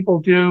some people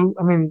do.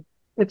 I mean,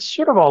 it's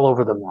sort of all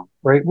over the map,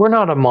 right? We're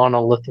not a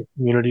monolithic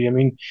community. I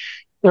mean,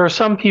 there are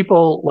some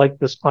people like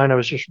this client I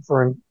was just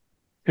referring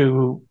to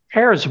who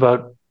cares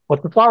about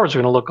what the flowers are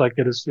going to look like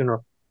at his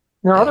funeral.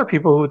 There are other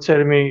people who would say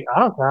to me,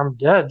 I don't care, I'm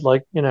dead.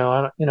 Like,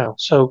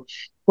 so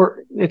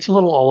it's a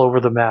little all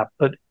over the map.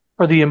 But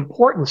for the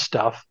important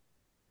stuff,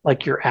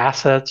 like your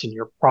assets and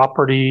your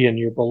property and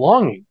your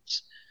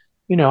belongings,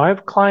 I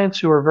have clients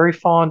who are very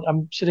fond.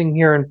 I'm sitting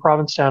here in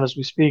Provincetown as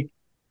we speak,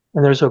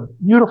 and there's a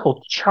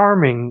beautiful,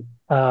 charming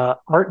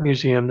art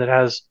museum that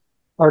has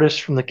artists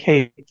from the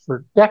Cape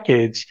for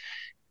decades.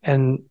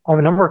 And I have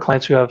a number of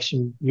clients who have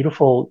some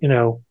beautiful,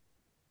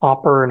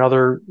 opera and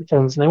other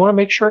things, and they want to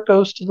make sure it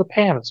goes to the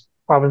PAM, it's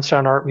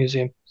Provincetown Art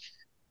Museum.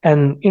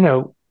 And,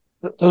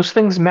 those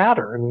things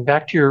matter. I mean,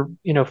 back to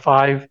your,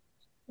 five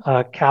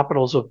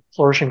capitals of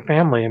flourishing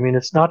family. I mean,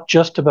 it's not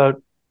just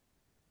about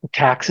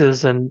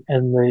taxes and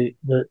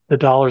the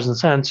dollars and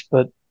cents,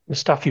 but the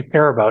stuff you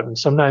care about. And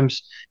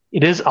sometimes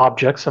it is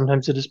objects,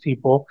 sometimes it is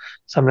people,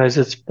 sometimes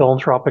it's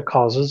philanthropic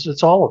causes.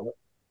 It's all of it.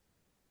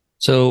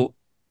 So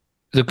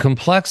the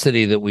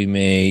complexity that we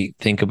may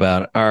think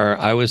about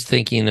I was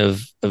thinking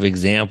of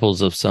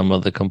examples of some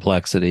of the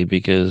complexity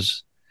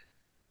because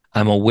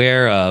I'm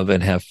aware of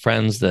and have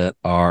friends that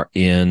are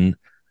in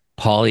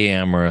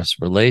polyamorous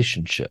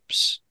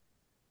relationships.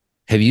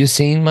 Have you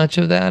seen much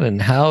of that?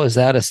 And how is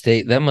that a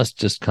state? That must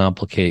just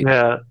complicate.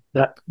 Yeah,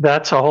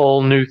 that's a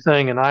whole new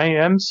thing. And I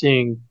am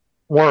seeing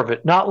more of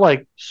it, not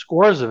like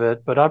scores of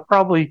it, but I've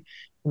probably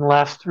in the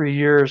last 3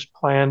 years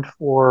planned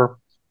for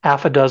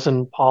half a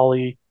dozen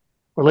poly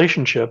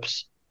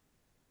relationships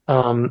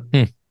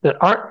Hmm. that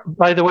aren't,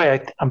 by the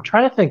way, I'm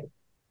trying to think,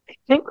 I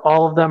think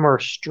all of them are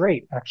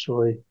straight,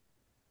 actually.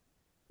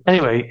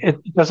 Anyway,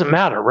 it doesn't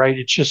matter, right?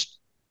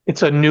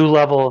 It's a new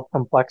level of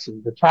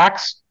complexity. The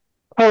tax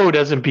code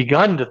hasn't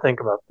begun to think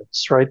about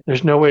this, right?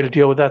 There's no way to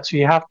deal with that. So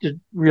you have to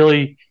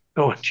really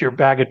go into your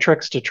bag of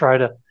tricks to try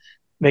to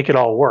make it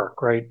all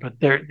work, right? But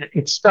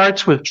it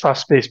starts with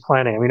trust-based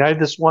planning. I mean, I had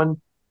this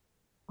one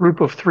group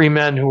of three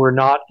men who were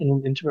not in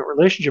an intimate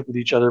relationship with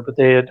each other, but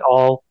they had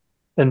all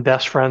been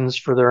best friends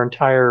for their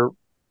entire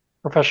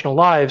professional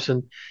lives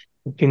and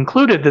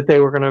concluded that they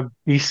were going to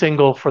be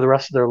single for the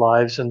rest of their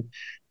lives. And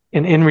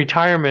in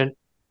retirement,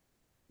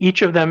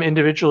 each of them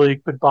individually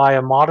could buy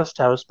a modest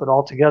house, but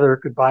all together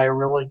could buy a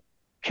really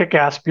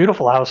kick-ass,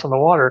 beautiful house on the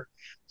water.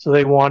 So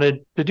they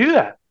wanted to do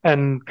that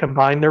and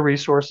combine their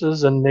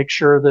resources and make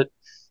sure that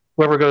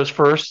whoever goes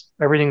first,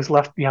 everything's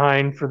left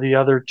behind for the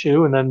other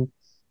two, and then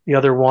the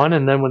other one.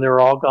 And then when they were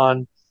all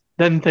gone,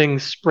 then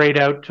things sprayed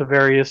out to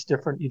various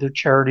different either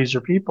charities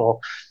or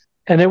people.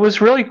 And it was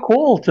really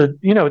cool to,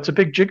 it's a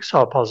big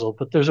jigsaw puzzle,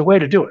 but there's a way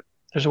to do it.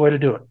 There's a way to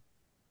do it.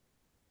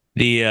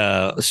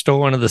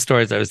 One of the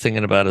stories I was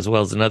thinking about as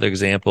well as another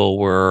example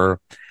were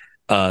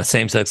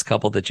same-sex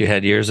couple that you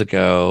had years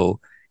ago,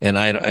 and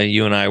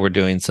you and I were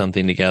doing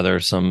something together,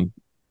 some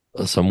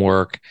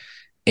work,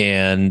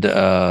 and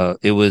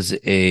it was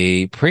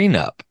a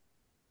prenup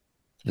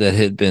that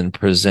had been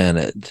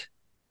presented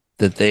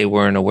that they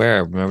weren't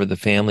aware of. Remember, the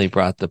family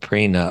brought the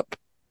prenup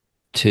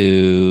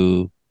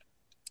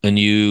and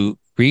you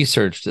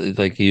researched it,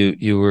 like they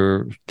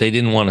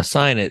didn't want to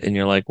sign it, and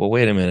you're like, well,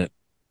 wait a minute,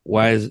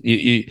 why is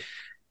you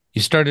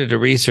started to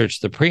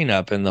research the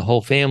prenup, and the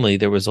whole family,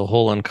 there was a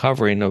whole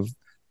uncovering of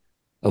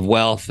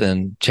wealth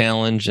and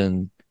challenge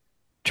and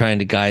trying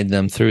to guide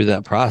them through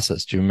that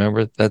process. Do you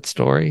remember that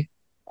story?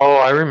 Oh,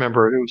 I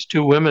remember it. It was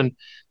two women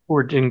who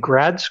were in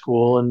grad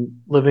school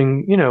and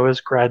living,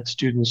 as grad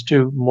students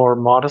too, more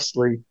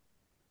modestly.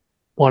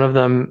 One of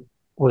them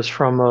was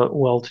from a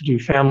well-to-do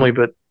family,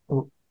 but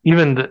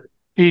even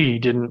she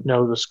didn't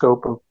know the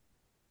scope of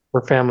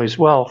her family's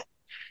wealth.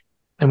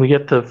 And we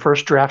get the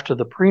first draft of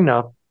the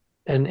prenup.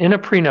 And in a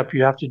prenup,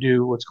 you have to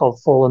do what's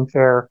called full and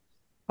fair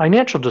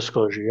financial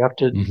disclosure. You have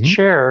to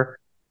share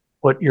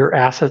what your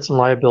assets and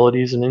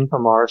liabilities and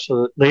income are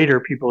so that later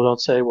people don't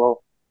say,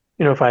 well,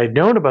 if I had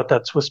known about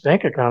that Swiss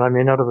bank account, I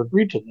may not have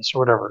agreed to this or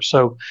whatever.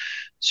 So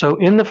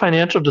in the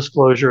financial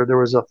disclosure, there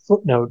was a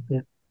footnote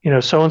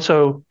that,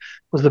 so-and-so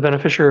was the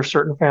beneficiary of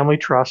certain family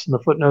trusts. And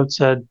the footnote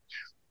said,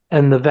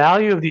 and the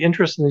value of the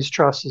interest in these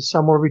trusts is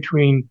somewhere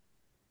between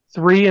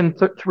 $3 and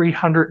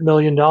 $300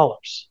 million. Let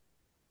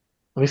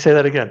me say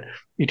that again,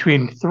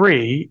 between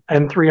 $3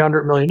 and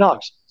 $300 million.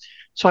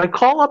 So I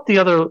call up the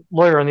other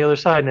lawyer on the other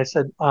side and I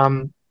said, I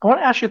want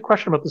to ask you a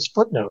question about this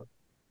footnote.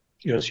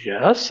 He goes,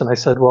 yes. And I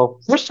said, well,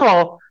 first of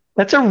all,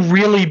 that's a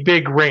really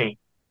big range.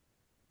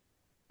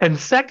 And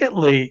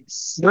secondly,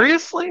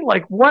 seriously,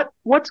 like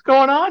what's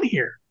going on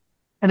here?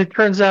 And it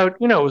turns out,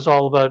 it was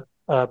all about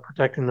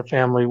protecting the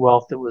family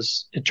wealth.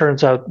 It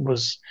turns out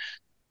was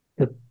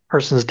the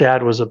person's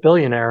dad was a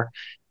billionaire,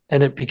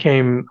 and it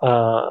became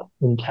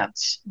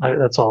intense.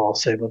 That's all I'll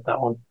say about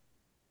that one.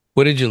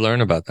 What did you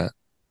learn about that?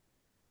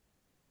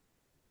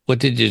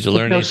 Did you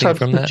learn anything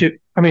from that?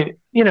 I mean,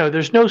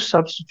 there's no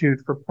substitute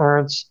for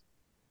parents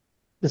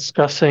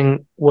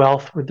discussing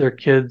wealth with their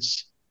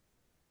kids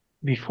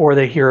before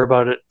they hear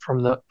about it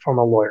from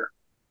a lawyer.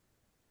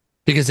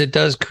 Because it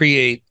does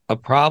create a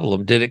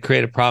problem. Did it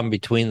create a problem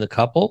between the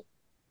couple?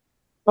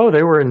 Oh,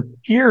 they were in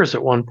tears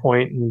at one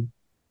point and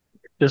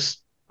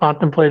just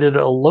contemplated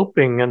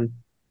eloping, and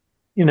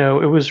it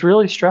was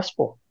really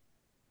stressful.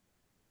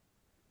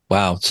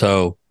 Wow.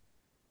 So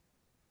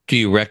do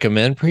you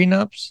recommend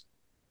prenups?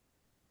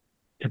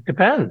 It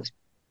depends.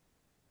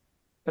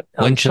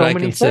 When should I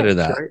consider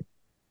that? Right?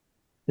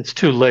 It's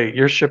too late.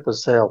 Your ship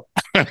has sailed.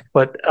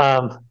 But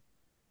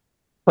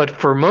But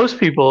for most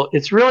people,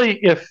 it's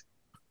really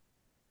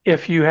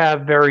if you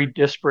have very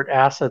disparate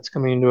assets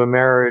coming into a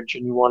marriage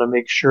and you want to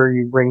make sure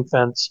you ring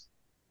fence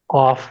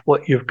off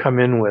what you've come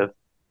in with.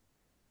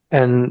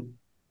 And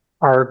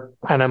our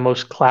kind of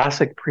most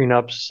classic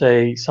prenups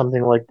say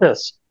something like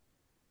this.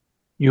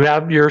 You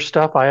have your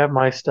stuff, I have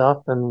my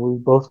stuff, and we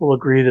both will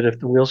agree that if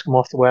the wheels come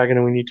off the wagon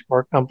and we need to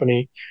part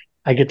company,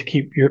 I get to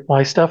keep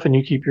my stuff and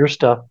you keep your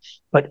stuff.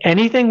 But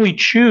anything we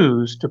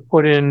choose to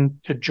put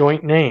into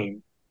joint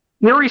name,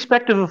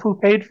 irrespective of who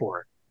paid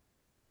for it,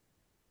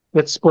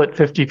 gets split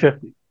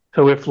 50-50.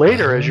 So if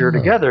later, as you're Oh.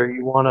 together,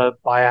 you want to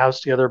buy a house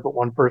together, but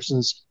one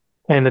person's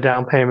paying the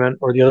down payment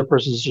or the other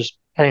person's just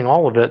paying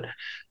all of it,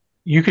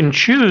 you can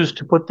choose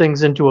to put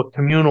things into a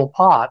communal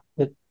pot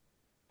that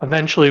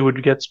eventually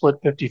would get split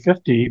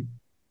 50-50,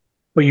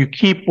 but you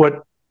keep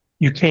what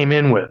you came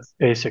in with,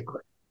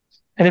 basically.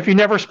 And if you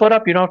never split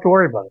up, you don't have to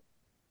worry about it.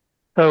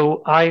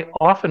 So I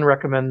often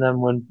recommend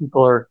them when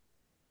people are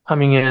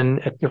coming in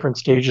at different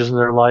stages in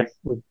their life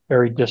with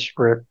very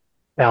disparate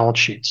balance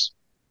sheets.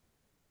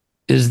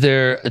 Is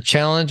there a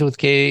challenge with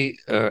gay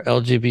or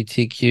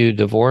LGBTQ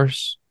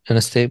divorce and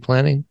estate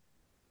planning?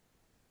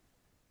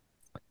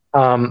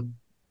 Um,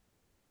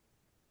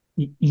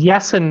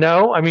 yes and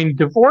no. I mean,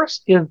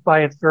 divorce is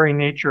by its very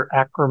nature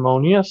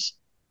acrimonious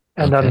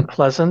and Okay.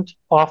 unpleasant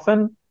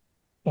often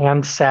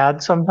and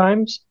sad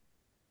sometimes.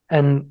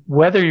 And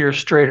whether you're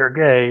straight or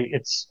gay,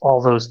 it's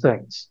all those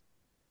things.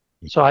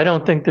 So I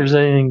don't think there's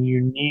anything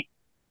unique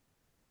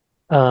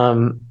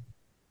um,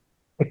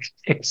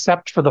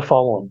 except for the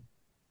following.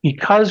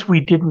 Because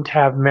we didn't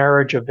have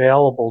marriage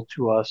available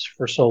to us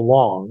for so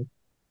long,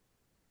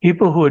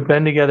 people who had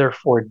been together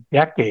for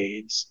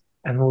decades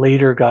and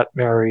later got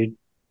married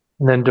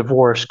and then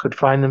divorced could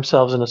find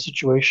themselves in a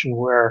situation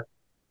where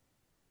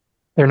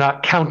they're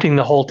not counting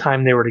the whole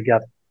time they were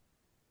together.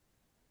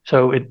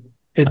 So and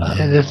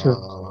this is,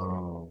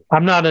 Oh.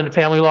 I'm not a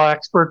family law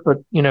expert, but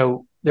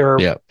there are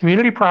Yeah.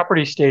 community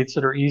property states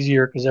that are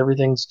easier because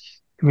everything's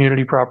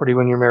community property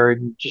when you're married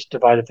and just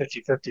divide it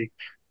 50-50.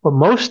 But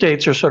most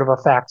states are sort of a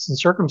facts and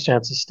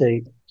circumstances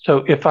state.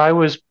 So if I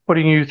was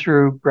putting you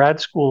through grad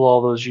school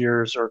all those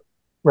years or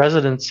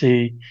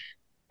residency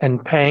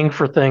and paying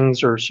for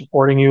things or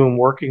supporting you and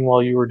working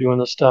while you were doing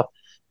this stuff,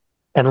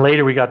 and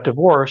later we got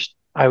divorced,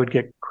 I would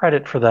get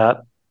credit for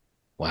that.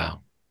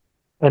 Wow.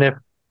 And if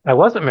I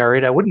wasn't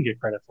married, I wouldn't get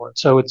credit for it.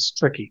 So it's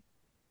tricky.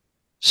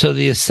 So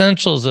the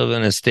essentials of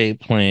an estate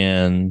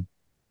plan,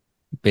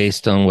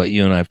 based on what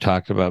you and I've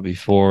talked about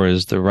before,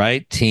 is the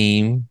right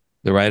team,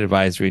 the right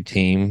advisory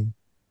team,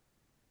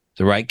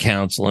 the right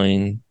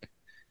counseling,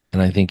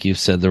 and I think you've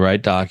said the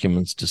right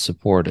documents to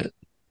support it.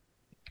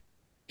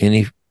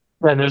 Any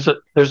And there's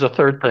a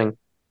third thing,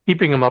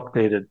 keeping them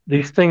updated.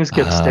 These things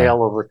get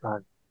stale over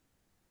time.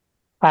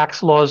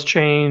 Tax laws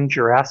change,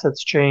 your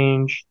assets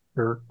change,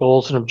 your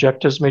goals and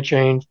objectives may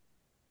change.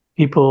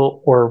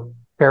 People or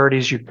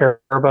charities you care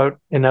about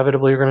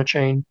inevitably are going to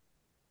change.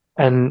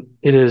 And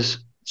it is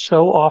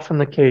so often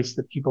the case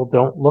that people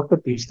don't look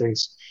at these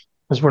things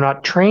because we're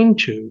not trained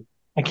to.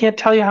 I can't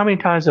tell you how many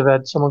times I've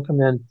had someone come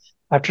in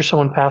after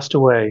someone passed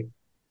away,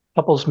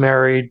 couples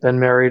married, been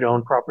married,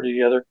 own property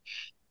together.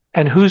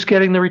 And who's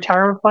getting the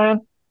retirement plan?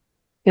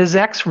 His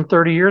ex from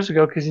 30 years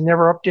ago because he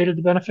never updated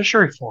the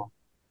beneficiary form.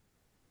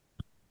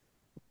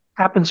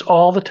 Happens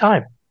all the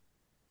time.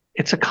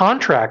 It's a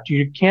contract.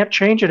 You can't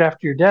change it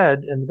after you're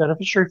dead, and the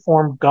beneficiary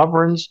form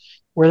governs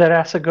where that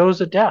asset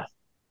goes at death.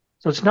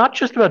 So it's not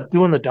just about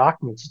doing the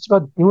documents, it's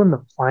about doing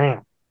the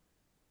plan.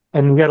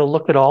 And you got to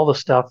look at all the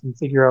stuff and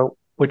figure out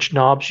which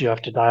knobs you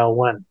have to dial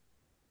when.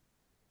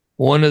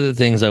 One of the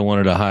things I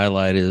wanted to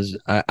highlight is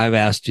I've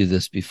asked you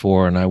this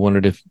before, and I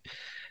wondered if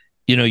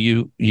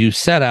you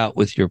set out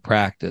with your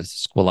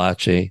practice,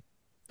 Squillace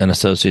and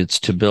Associates,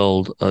 to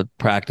build a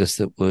practice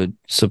that would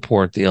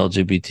support the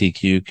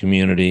LGBTQ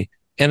community,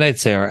 and I'd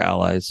say our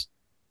allies.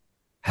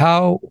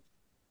 How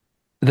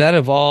that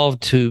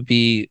evolved to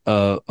be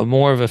a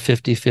more of a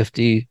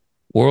 50-50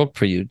 world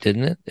for you,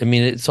 didn't it? I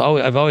mean,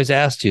 I've always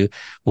asked you,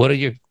 what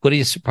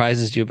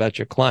surprises you about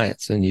your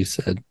clients? And you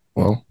said,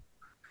 well,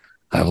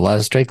 I have a lot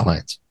of straight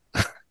clients.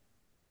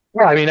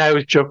 Yeah, I mean, I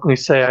always jokingly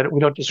say we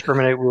don't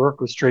discriminate. We work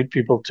with straight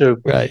people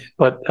too. Right.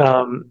 But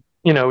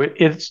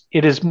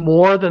it is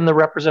more than the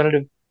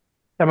representative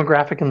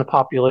demographic in the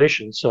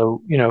population.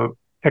 So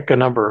pick a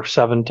number,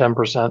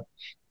 7-10%.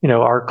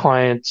 Our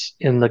clients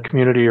in the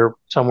community are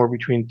somewhere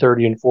between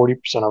 30 and 40%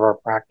 of our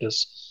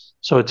practice.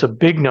 So it's a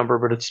big number,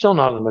 but it's still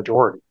not the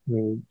majority. I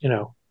mean,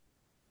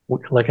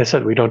 like I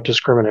said, we don't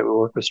discriminate. We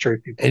work with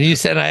straight people. And you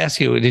said, I asked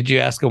you, did you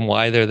ask them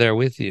why they're there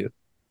with you?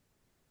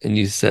 And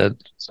you said,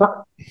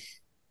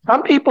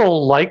 some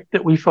people like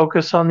that we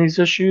focus on these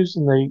issues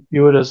and they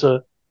view it as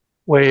a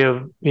way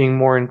of being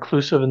more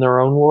inclusive in their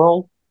own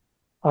world.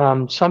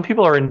 Some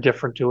people are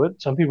indifferent to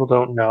it. Some people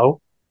don't know.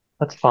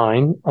 That's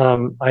fine.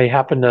 I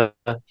happen to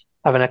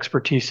have an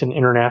expertise in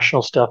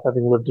international stuff,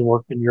 having lived and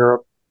worked in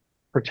Europe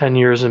for 10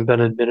 years and been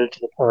admitted to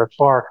the Paris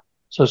bar.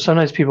 So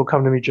sometimes people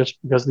come to me just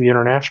because of the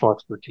international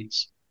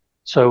expertise.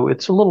 So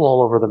it's a little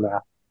all over the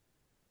map.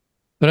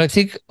 But I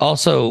think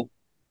also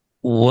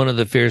one of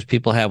the fears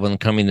people have when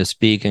coming to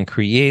speak and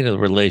create a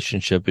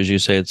relationship, as you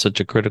say, it's such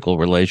a critical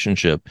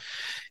relationship,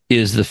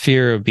 is the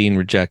fear of being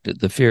rejected,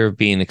 the fear of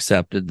being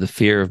accepted, the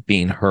fear of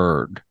being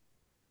heard.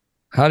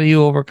 How do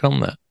you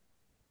overcome that?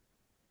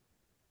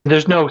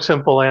 There's no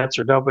simple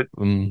answer, no, but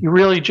you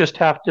really just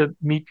have to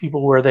meet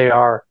people where they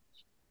are.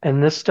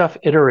 And this stuff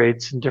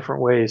iterates in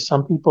different ways.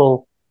 Some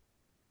people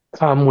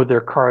come with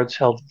their cards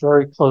held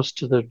very close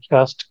to their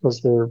chest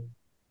because they've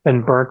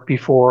been burnt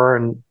before,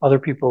 and other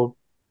people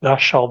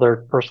gush all their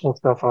personal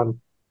stuff on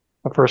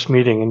a first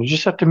meeting. And you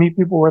just have to meet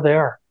people where they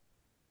are.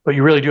 But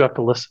you really do have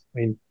to listen. I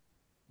mean,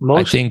 I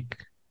most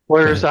think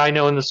lawyers I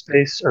know in the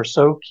space are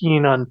so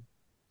keen on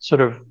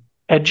sort of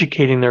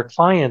educating their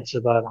clients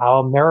about how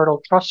a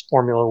marital trust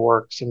formula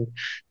works and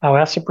how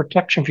asset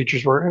protection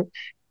features work.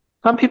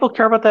 Some people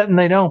care about that and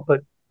they don't,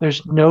 but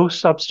there's no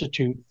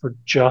substitute for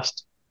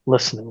just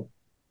listening.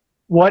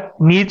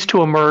 What needs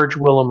to emerge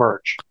will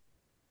emerge.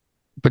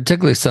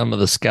 particularly some of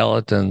the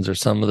skeletons or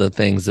some of the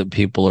things that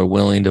people are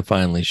willing to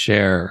finally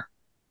share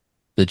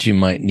that you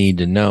might need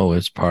to know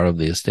as part of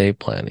the estate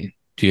planning.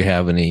 Do you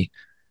have any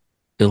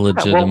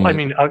illegitimate? Well, I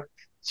mean,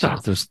 so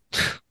there's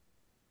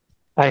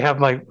I have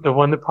the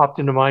one that popped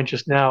into mind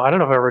just now. I don't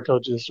know if I ever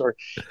told you this story.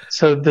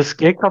 So this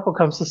gay couple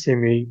comes to see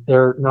me.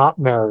 They're not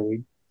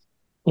married,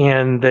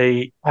 and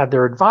they had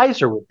their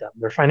advisor with them,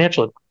 their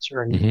financial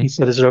advisor. And he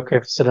said, "Is it okay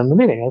if I sit in the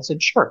meeting?" I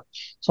said, "Sure,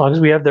 as long as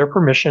we have their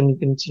permission, you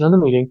can sit in the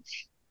meeting."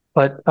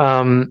 But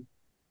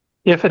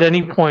if at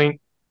any point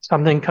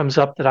something comes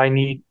up that I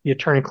need the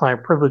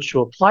attorney-client privilege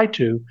to apply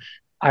to,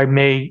 I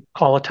may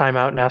call a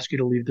timeout and ask you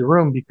to leave the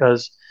room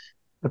because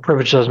the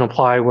privilege doesn't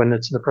apply when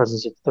it's in the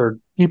presence of third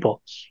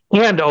people.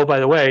 And oh, by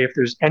the way, if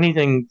there's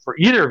anything for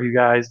either of you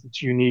guys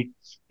that's unique,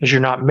 because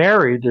you're not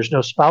married, there's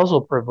no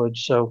spousal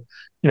privilege. So,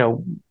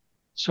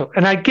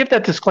 and I give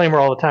that disclaimer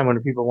all the time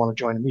when people want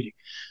to join a meeting.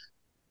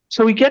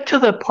 So we get to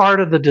the part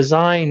of the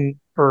design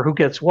for who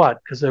gets what,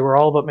 because they were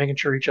all about making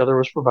sure each other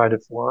was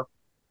provided for.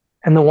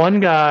 And the one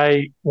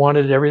guy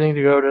wanted everything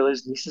to go to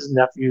his nieces and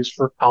nephews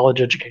for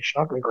college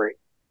education. Okay, great.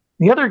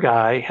 The other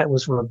guy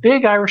was from a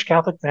big Irish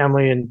Catholic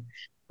family,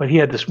 but he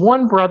had this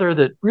one brother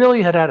that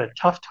really had a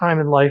tough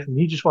time in life, and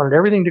he just wanted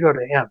everything to go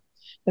to him.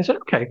 I said,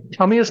 "Okay,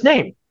 tell me his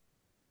name."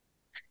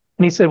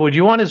 And he said, "Well, do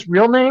you want his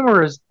real name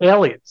or his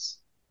alias?"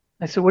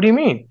 I said, "What do you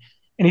mean?"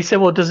 And he said,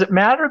 "Well, does it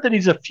matter that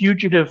he's a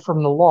fugitive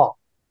from the law?"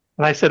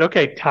 And I said,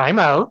 "Okay, time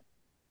out.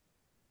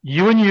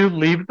 You and you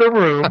leave the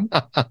room."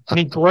 And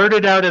he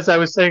blurted out as I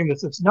was saying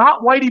this, "It's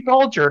not Whitey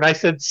Bulger." And I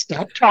said,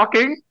 "Stop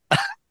talking.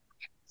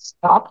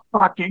 Stop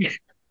talking."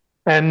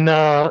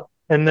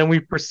 And then we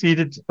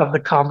proceeded to have the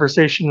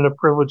conversation in a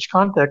privileged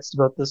context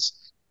about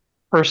this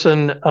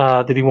person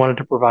that he wanted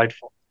to provide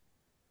for.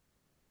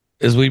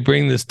 As we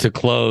bring this to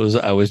close,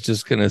 I was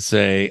just going to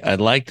say,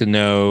 I'd like to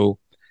know,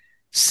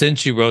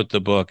 since you wrote the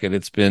book, and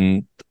it's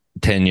been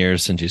 10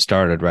 years since you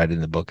started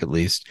writing the book, at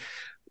least,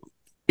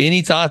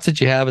 any thoughts that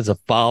you have as a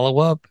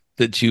follow-up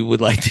that you would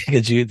like to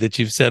get that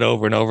you've said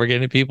over and over again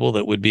to people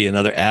that would be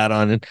another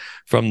add-on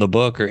from the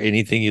book, or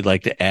anything you'd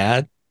like to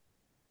add?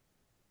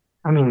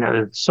 I mean,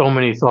 there's so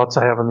many thoughts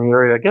I have in the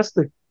area. I guess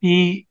the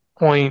key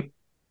point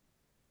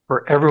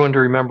for everyone to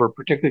remember,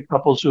 particularly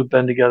couples who have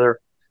been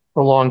together for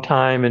a long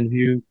time and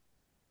view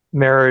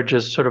marriage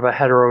as sort of a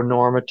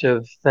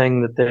heteronormative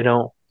thing that they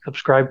don't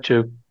subscribe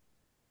to,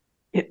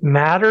 it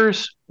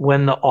matters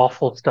when the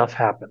awful stuff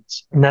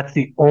happens. And that's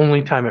the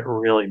only time it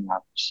really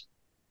matters.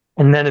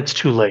 And then it's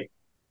too late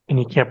and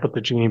you can't put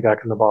the genie back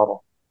in the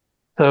bottle.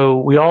 So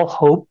we all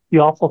hope the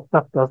awful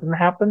stuff doesn't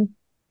happen.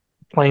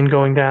 The plane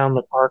going down,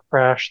 the car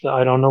crash,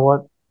 I don't know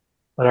what,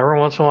 but every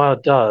once in a while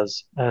it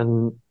does.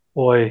 And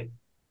boy,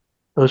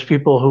 those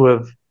people who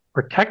have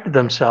protected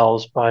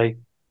themselves by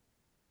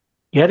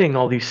getting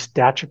all these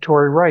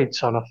statutory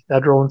rights on a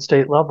federal and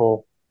state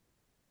level,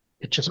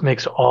 it just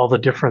makes all the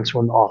difference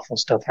when the awful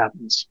stuff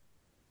happens.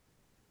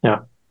 Yeah.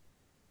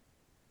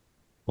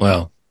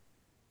 Well,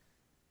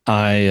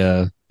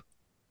 I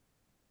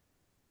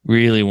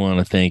really want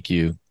to thank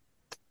you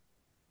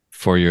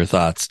for your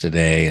thoughts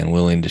today and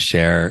willing to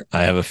share.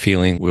 I have a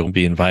feeling we'll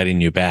be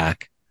inviting you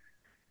back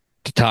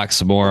to talk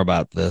some more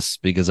about this,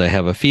 because I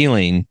have a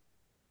feeling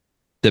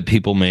that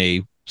people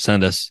may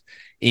send us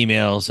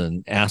emails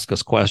and ask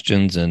us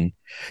questions. And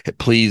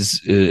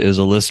please, as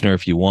a listener,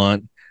 if you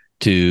want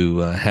to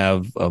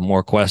have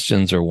more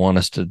questions or want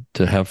us to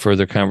have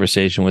further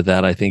conversation with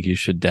that, I think you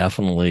should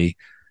definitely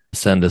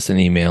send us an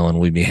email, and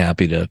we'd be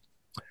happy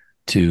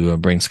to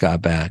bring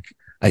Scott back.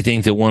 I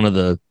think that one of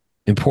the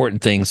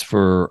important things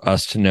for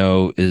us to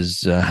know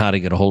is how to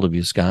get a hold of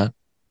you, Scott.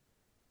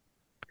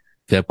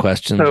 If you have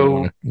questions, we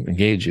want to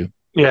engage you.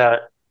 Yeah.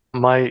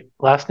 My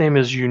last name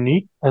is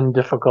unique and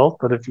difficult,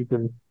 but if you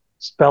can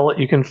spell it,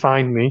 you can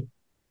find me.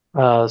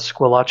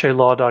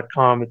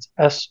 Squillacelaw.com. It's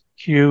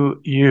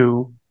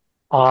SQUILLACE.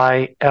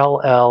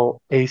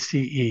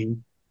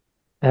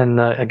 And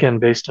again,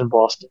 based in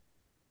Boston.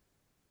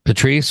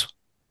 Patrice,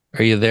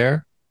 are you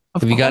there?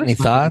 Have you got any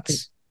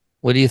thoughts?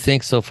 What do you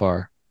think so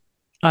far?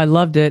 I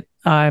loved it.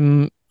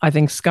 I'm I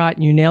think,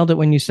 Scott, you nailed it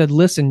when you said,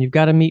 listen, you've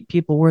got to meet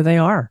people where they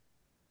are.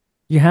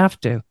 You have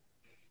to.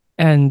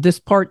 And this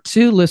part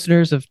 2,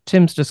 listeners, of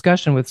Tim's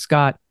discussion with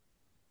Scott,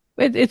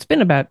 it's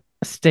been about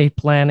estate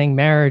planning,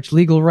 marriage,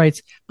 legal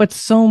rights, but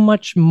so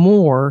much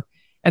more.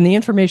 And the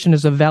information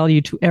is of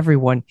value to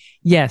everyone.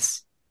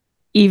 Yes,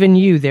 even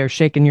you there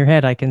shaking your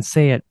head, I can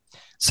say it.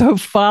 So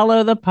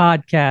follow the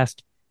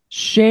podcast.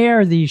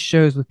 Share these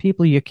shows with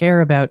people you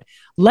care about.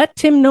 Let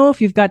Tim know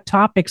if you've got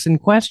topics and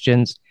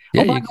questions.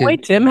 Yeah, by the way,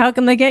 Tim, how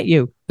can they get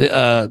you?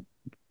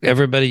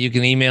 Everybody, you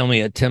can email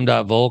me at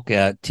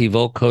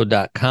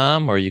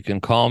tim.volk@tvolkcode.com, or you can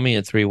call me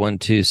at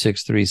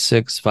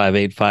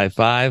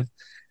 312-636-5855.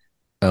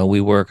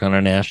 We work on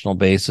a national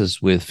basis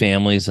with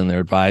families and their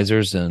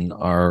advisors, and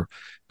our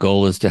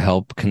goal is to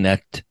help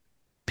connect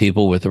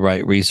people with the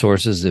right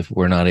resources if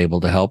we're not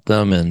able to help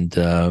them. And,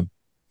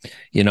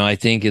 I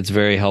think it's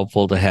very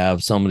helpful to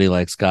have somebody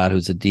like Scott,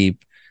 who's a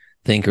deep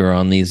thinker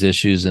on these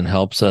issues and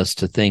helps us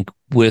to think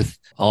with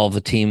all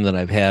the team that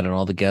I've had and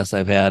all the guests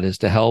I've had, is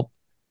to help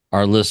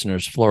our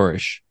listeners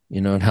flourish,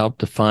 and help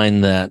to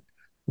find that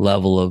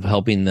level of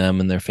helping them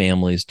and their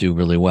families do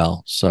really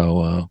well.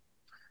 So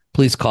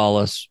please call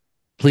us.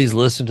 Please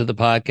listen to the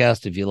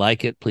podcast. If you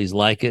like it, please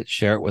like it,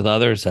 share it with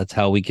others. That's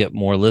how we get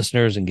more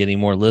listeners, and getting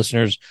more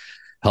listeners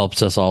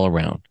helps us all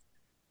around.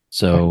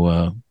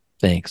 So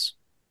thanks.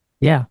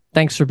 Yeah,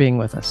 thanks for being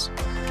with us.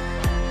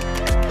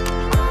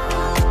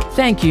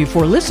 Thank you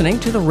for listening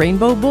to the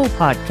Rainbow Bull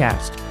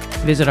Podcast.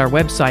 Visit our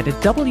website at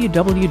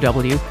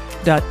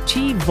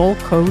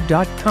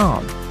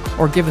www.tvolco.com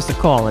or give us a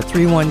call at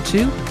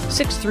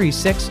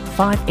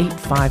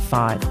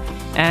 312-636-5855.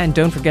 And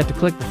don't forget to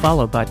click the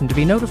follow button to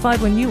be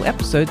notified when new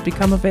episodes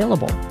become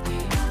available.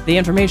 The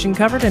information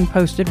covered and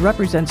posted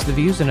represents the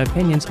views and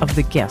opinions of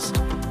the guest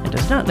and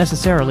does not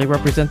necessarily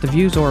represent the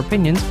views or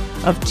opinions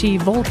of T.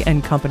 Volk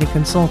and Company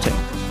Consulting.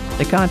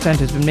 The content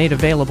has been made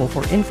available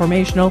for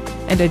informational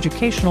and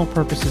educational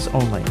purposes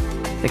only.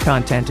 The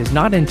content is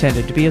not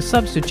intended to be a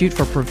substitute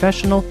for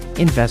professional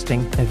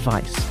investing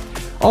advice.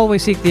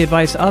 Always seek the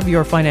advice of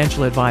your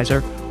financial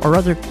advisor or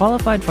other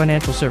qualified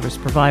financial service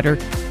provider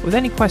with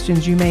any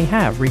questions you may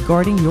have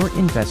regarding your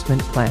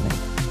investment planning.